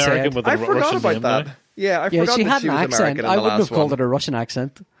think she'd American said- with a I forgot Russian about name that. now. Yeah, I Yeah, forgot she that had she an was accent. American in I the wouldn't last have called one. it a Russian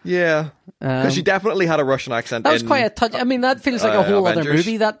accent. Yeah. Because she definitely had a Russian accent. That was in, quite a touch. I mean, that feels like a whole other Avengers.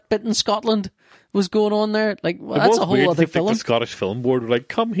 movie. That bit in Scotland was going on there. Like, well, It that's was a whole weird. other I think film. the Scottish Film Board were like,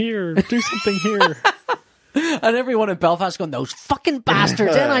 "Come here, do something here." And everyone in Belfast going, those fucking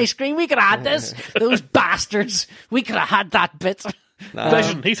bastards in ice cream. We could have had this. Those bastards. We could have had that bit.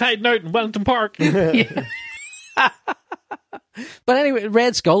 Vision, he's hiding out in Wellington Park. But anyway,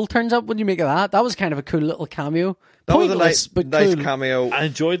 Red Skull turns up. What do you make of that? That was kind of a cool little cameo. That was a Pointless, but nice cool. cameo. I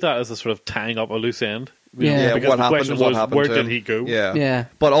enjoyed that as a sort of tying up a loose end. Yeah. because what the happened? question What was, happened where to did him? he go? Yeah. Yeah.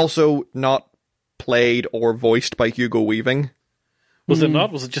 But also not played or voiced by Hugo Weaving. Was it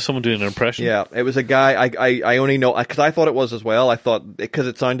not? Was it just someone doing an impression? Yeah, it was a guy. I only know because I thought it was as well. I thought because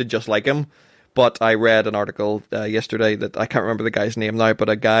it sounded just like him. But I read an article yesterday that I can't remember the guy's name now, but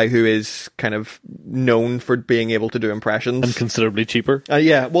a guy who is kind of known for being able to do impressions. And considerably cheaper.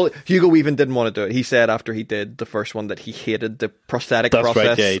 Yeah, well, Hugo Weaving didn't want to do it. He said after he did the first one that he hated the prosthetic That's right,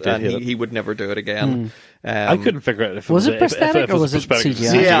 process yeah, he did and hate it. he would never do it again. I couldn't figure out if it Was it if prosthetic or was it prosthetic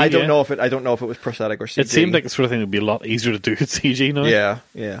CGI? Yeah, I don't know if it was prosthetic or CG. It seemed like the sort of thing that would be a lot easier to do with CG now.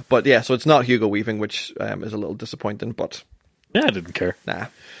 Yeah, but so it's not Hugo Weaving, which is a little disappointing, but Yeah, I didn't care. Nah.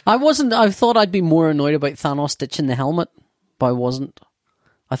 I thought I'd be more annoyed about Thanos ditching the helmet, but I wasn't.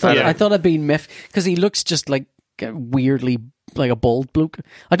 I thought I'd be miffed because he looks just like weirdly like a bald bloke.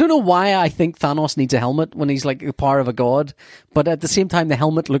 I don't know why I think Thanos needs a helmet when he's like the power of a god, but at the same time the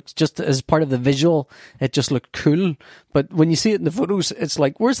helmet looks just as part of the visual, it just looked cool. But when you see it in the photos, it's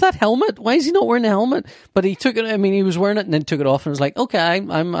like, where's that helmet? Why is he not wearing a helmet? But he took it. I mean, he was wearing it and then took it off and was like, okay,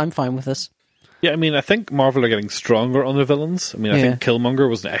 I'm fine with this. Yeah, I mean, I think Marvel are getting stronger on their villains. I mean, I think Killmonger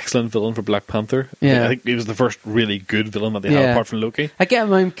was an excellent villain for Black Panther. Yeah. I think he was the first really good villain that they had apart from Loki.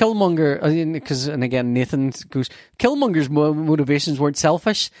 Again, I mean, Killmonger, because, and again, Nathan goes, Killmonger's motivations weren't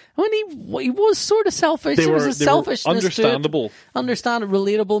selfish. I mean, he was sort of selfish. They There was were a selfishness understandable. to it.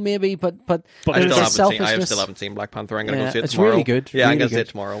 Relatable maybe, but I there was a still selfishness. haven't seen Black Panther. I'm going to Yeah, go see it it's tomorrow. really good. Yeah, I'm Really going to see good.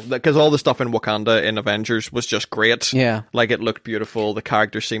 it tomorrow. Because all the stuff in Wakanda in Avengers was just great. Yeah. Like, it looked beautiful. The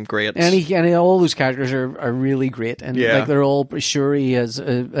characters seemed great. And all those characters are really great. And Yeah. like they're all, Shuri as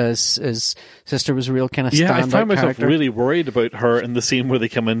sister was a real kind of Yeah, I standout found myself character. really worried about her in the scene where they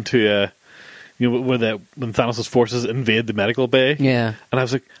come into, when Thanos' forces invade the medical bay. Yeah. And I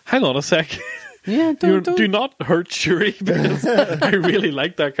was like, hang on a sec. Yeah, Do not hurt Shuri because I really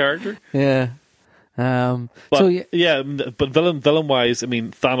like that character. Yeah. But So yeah, but villain wise, I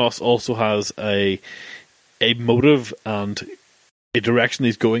mean, Thanos also has a motive and a direction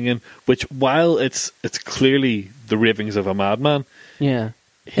he's going in, which while it's clearly the ravings of a madman, yeah.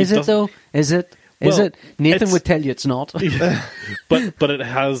 he Is it doesn't- though? Is it? Is Well, it? Nathan it's- would tell you it's not. but it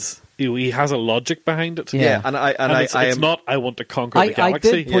has, he has a logic behind it. Yeah. Yeah, and I It's am not I want to conquer I the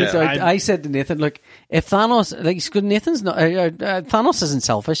galaxy. did point Yeah. out. I said to Nathan, "Look, if Thanos, like, he's good, Nathan's not. Thanos isn't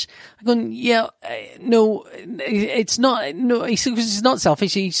selfish." I'm going, "Yeah, no, it's not. No, he's not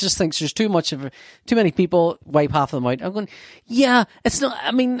selfish. He just thinks there's too many people. Wipe half of them out." I'm going, "Yeah, it's not.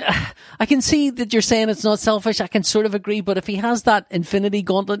 I mean, I can see that you're saying it's not selfish. I can sort of agree. But if he has that Infinity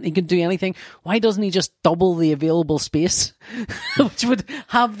Gauntlet, and he can do anything. Why doesn't he just double the available space, which would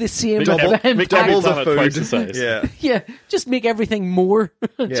have the same Make every impact? double the planet food. twice the size. Yeah. Yeah, just make everything more.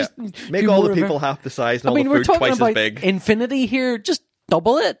 Yeah. Just Make do all more the of people it. half the size and I all mean, the we're food talking twice about as big. infinity here. Just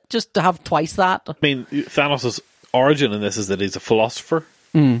double it. Just to have twice that. I mean, Thanos' origin in this is that he's a philosopher,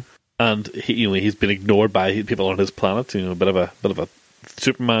 and he's been ignored by people on his planet. A bit of a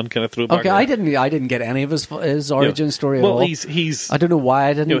Superman kind of throwback. Okay, I didn't get any of his origin story at well, all. he's I don't know why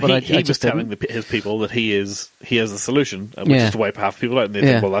I didn't, but I he was just telling didn't. his people that he has the solution, which Yeah. is to wipe half people out, and they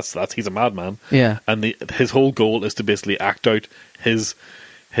Yeah. think, well, that's he's a madman. Yeah. And his whole goal is to basically act out his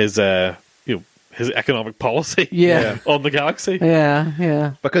economic policy Yeah. on the galaxy.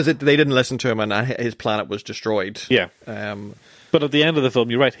 Yeah. Because they didn't listen to him and his planet was destroyed. Yeah. Um, But at the end of the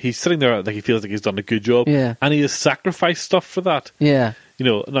film, you're right. He's sitting there like he feels like he's done a good job, Yeah. and he has sacrificed stuff for that. Yeah.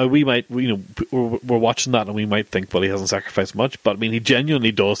 Now we're watching that and we might think, well, he hasn't sacrificed much, but I mean, he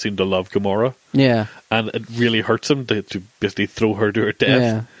genuinely does seem to love Gamora, Yeah. and it really hurts him to basically throw her to her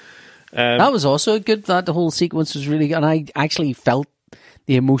death. Yeah. That was also good. That the whole sequence was really good, and I actually felt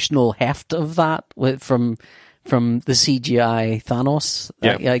the emotional heft of that from the CGI Thanos.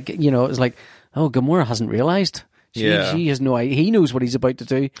 Yeah. It was like, oh, Gamora hasn't realized. She has no idea. He knows what he's about to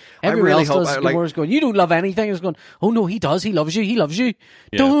do. Everyone really else hope- does. like- Gamora's going, you don't love anything. It's going, oh no, he does. He loves you. He loves you.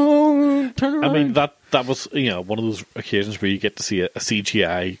 Yeah. Don't turn around. I mean, that was one of those occasions where you get to see a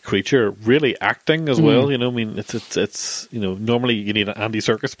CGI creature really acting as well. I mean, it's normally you need an Andy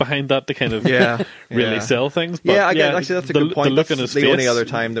Serkis behind that to kind of Yeah, really yeah. sell things. But yeah, I guess actually that's a good point. The look That's in his the face, only other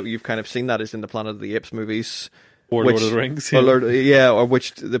time that you've kind of seen that is in the Planet of the Apes movies. or which- Lord of the Rings. Or or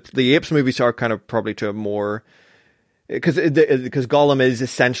which the Apes movies are kind of probably to a more... Because Gollum is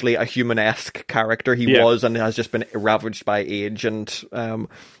essentially a human-esque character. He Yeah. was and has just been ravaged by age and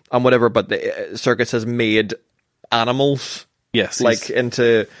whatever. But the Circus has made animals Yes, like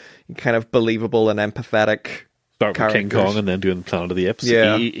into kind of believable and empathetic start with King characters. Kong and then doing Planet of the Apes.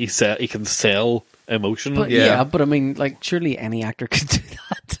 Yeah. he can sell emotion. But Yeah. but I mean, like, surely any actor could do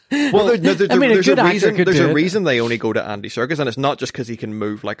that. Well, there's I mean, a there's good a actor reason. could There's do a it. reason they only go to Andy Serkis, and it's not just because he can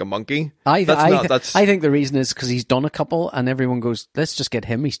move like a monkey. I That's think the reason is because he's done a couple, and everyone goes, "Let's just get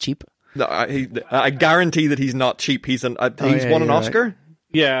him. He's cheap." No, I guarantee that he's not cheap. He's yeah, won an you're Oscar,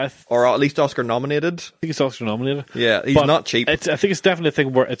 yeah, I or at least Oscar nominated. think he's Oscar nominated. Yeah, he's But not cheap. I think it's definitely a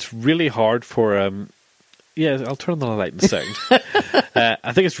thing where it's really hard for. I'll turn on the light in a second.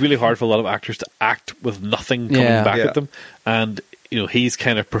 I think it's really hard for a lot of actors to act with nothing coming Yeah. back Yeah. at them, and he's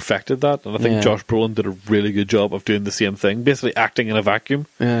kind of perfected that. And I think Yeah. Josh Brolin did a really good job of doing the same thing, basically acting in a vacuum.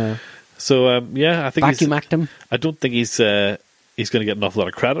 Yeah, So I think vacuum act him. I don't think he's he's going to get an awful lot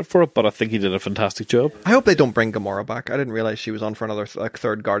of credit for it, but I think he did a fantastic job. I hope they don't bring Gamora back. I didn't realize she was on for another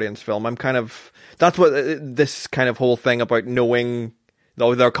third Guardians film. I'm kind of that's what this kind of whole thing about knowing.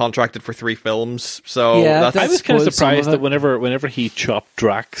 Though they're contracted for 3 films, so Yeah, that's, I was kind of spoiled some of surprised it. that whenever he chopped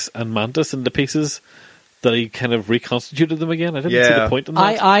Drax and Mantis into pieces, that he kind of reconstituted them again. I didn't see Yeah. the point in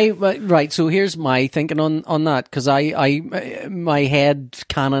that. Right. So here's my thinking on that, because my head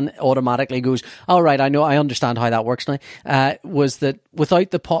canon automatically goes, all right, I understand how that works now. Was that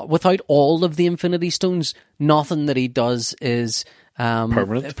without all of the Infinity Stones, nothing that he does is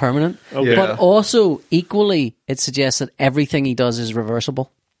permanent. Okay. But also equally, it suggests that everything he does is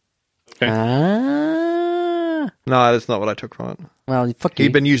reversible. Okay. Ah, no, that's not what I took from it. well, fuck you.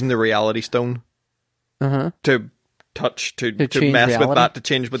 He'd been using the Reality Stone to touch to change mess with reality. that, to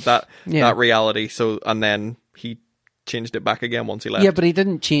change with that Yeah. that reality. So and then he changed it back again once he left. Yeah, but he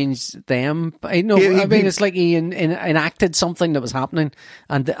didn't change them. I know. He- I mean, he- it's like he enacted something that was happening,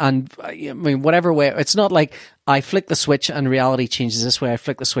 and I mean, whatever way. It's not like I flick the switch and reality changes this way. I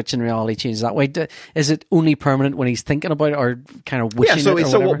flick the switch and reality changes that way. Is it only permanent when he's thinking about it, or kind of wishing yeah. So it, or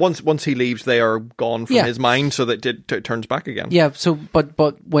so whatever? once he leaves, they are gone from Yeah. his mind, so that it turns back again. Yeah. So, but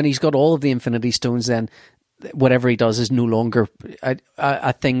when he's got all of the Infinity Stones, then whatever he does is no longer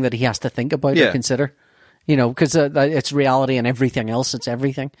a thing that he has to think about or Yeah. consider. You know, because it's reality and everything else. It's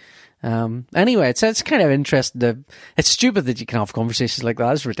everything. Anyway, it's kind of interesting. It's stupid that you can have conversations like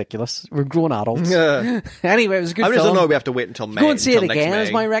that. It's ridiculous. We're grown adults. Yeah. Anyway, it was a good I just film. don't know. We have to wait until May. Go and see it until next again. May.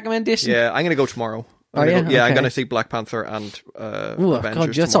 Is my recommendation. Yeah, I'm going to go tomorrow. Are you? I'm Okay. going to see Black Panther and Ooh, Avengers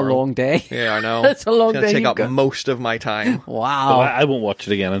God, that's tomorrow. a long day. Yeah, I know. That's a long It's gonna day take you've up got. most of my time. Wow. Well, I won't watch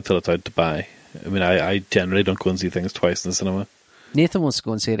it again until it's out to buy. I mean, I generally don't go and see things twice in the cinema. Nathan wants to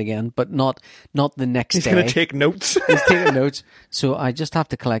go and see it again, but not the next He's day. going to take notes. He's taking notes. So I just have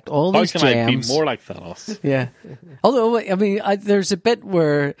to collect all How these can I gems. be more like Thanos? Yeah. Although, I mean, there's a bit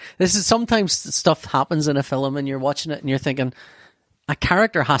where this is sometimes stuff happens in a film and you're watching it and you're thinking, a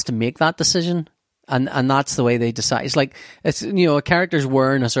character has to make that decision. And that's the way they decide. It's like, a character's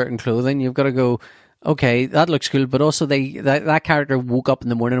wearing a certain clothing. You've got to go, okay, that looks cool. But also that character woke up in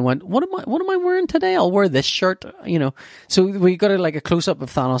the morning and went, what am I wearing today? I'll wear this shirt, So we got a close up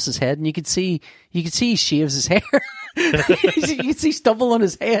of Thanos' head and you could see he shaves his hair. You can see stubble on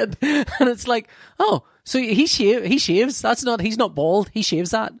his head. And it's like, oh, so he shaves. He's not bald. He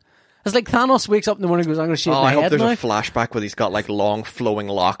shaves that. It's like Thanos wakes up in the morning and goes, I'm going to shave Oh, my I hope head there's now. a flashback where he's got like long flowing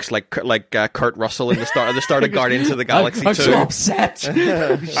locks, like Kurt Russell in the start of Guardians of the Galaxy I'm 2. so upset. I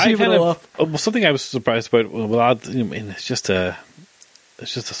Shave it kind all of off. something I was surprised about. I mean, it's just a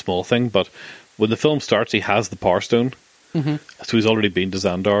small thing, but when the film starts, he has the Power Stone, so he's already been to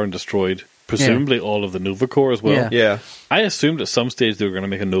Xandar and destroyed presumably all of the Nova Corps as well. Yeah. Yeah. I assumed at some stage they were going to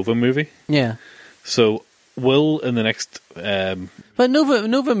make a Nova movie, Yeah. so will in the next But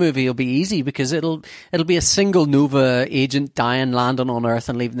Nova movie will be easy because it'll be a single Nova agent dying, landing on Earth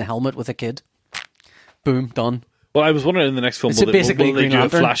and leaving the helmet with a kid. Boom, done. well, I was wondering in the next film It's will they basically Green do a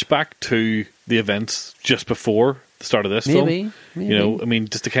Lantern. flashback to the events just before the start of this Maybe, film? maybe. You know, I mean,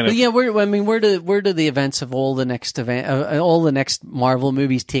 just to kind But of yeah, where do the events of all the next all the next Marvel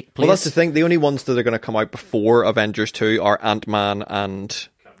movies take place? Well, that's the thing. The only ones that are going to come out before Avengers 2 are Ant-Man and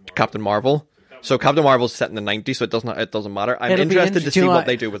Captain Marvel. So Captain Marvel's set in the 90s, so it doesn't matter. I'm It'll be interested to do see you know what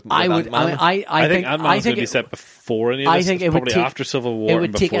they do with Ant-Man. I think Ant-Man's going to be set before any of I this. think It's it would probably take, after Civil War it and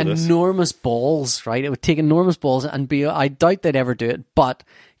would take before this. enormous balls, right? It would take enormous balls and be. I doubt they'd ever do it. But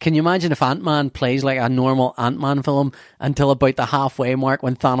can you imagine if Ant-Man plays like a normal Ant-Man film until about the halfway mark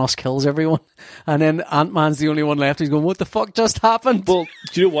when Thanos kills everyone, and then Ant-Man's the only one left? He's going, "What the fuck just happened?" Well,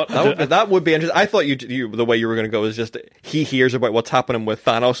 do you know what? That would be interesting. I thought you the way you were going to go is just he hears about what's happening with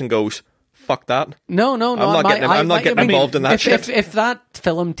Thanos and goes, "Fuck that." No. I'm not getting involved in that shit. If that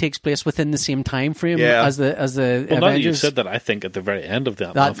film takes place within the same time frame Yeah. as the Well, now that you've Avengers, said that, I think at the very end of the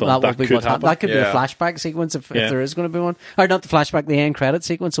Ant-Man that film, will that be could what happen. that could be a Yeah. flashback sequence if Yeah. there is going to be one, or not the flashback. The end credit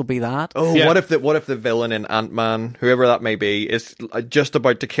sequence will be that. Oh, Yeah. what if the villain in Ant-Man, whoever that may be, is just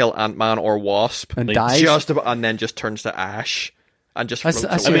about to kill Ant-Man or Wasp, And dies. and then just turns to ash and just That's-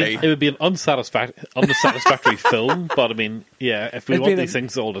 floats that's- I away. mean, it would be an unsatisfactory film, but I mean, yeah, if we It'd want be these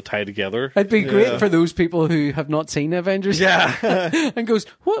things all to tie together, It'd be great for those people who have not seen Avengers. yeah. And goes,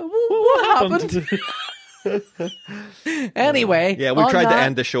 what happened? Anyway. Yeah, we on tried to that-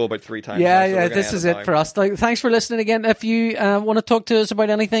 end the show about 3 times. Yeah, now, so we're yeah, gonna this end is it it now. for us. Like, thanks for listening again. If you want to talk to us about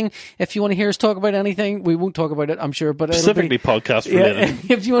anything, if you want to hear us talk about anything, we won't talk about it, I'm sure, but specifically it'll be, podcast related.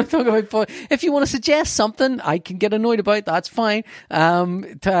 if you want to talk about, if you want to suggest something I can get annoyed about, that's fine.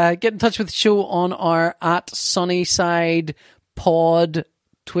 Get in touch with the show on our @Sunnyside Pod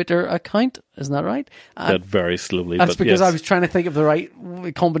Twitter account. Isn't that right? Said very slowly. That's but because yes. I was trying to think of the right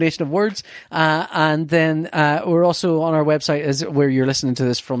combination of words. And then we're also on our website, is where you're listening to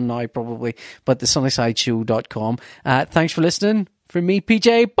this from now, probably, but the sunnysideshow.com. Thanks for listening. From me,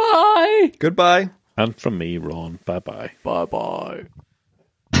 PJ, bye! Goodbye. And from me, Ron. Bye-bye. Bye-bye.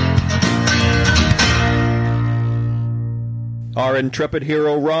 Our intrepid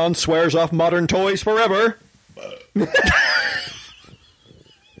hero Ron swears off modern toys forever. You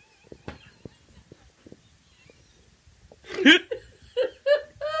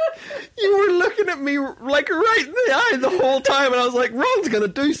were looking at me like right in the eye the whole time, and I was like, Ron's going to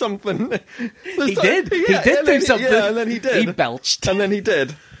do something. He did. He did do something. Yeah, and then he did. He belched. And then he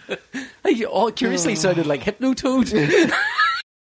did. You all curiously sounded like Hypnotoad.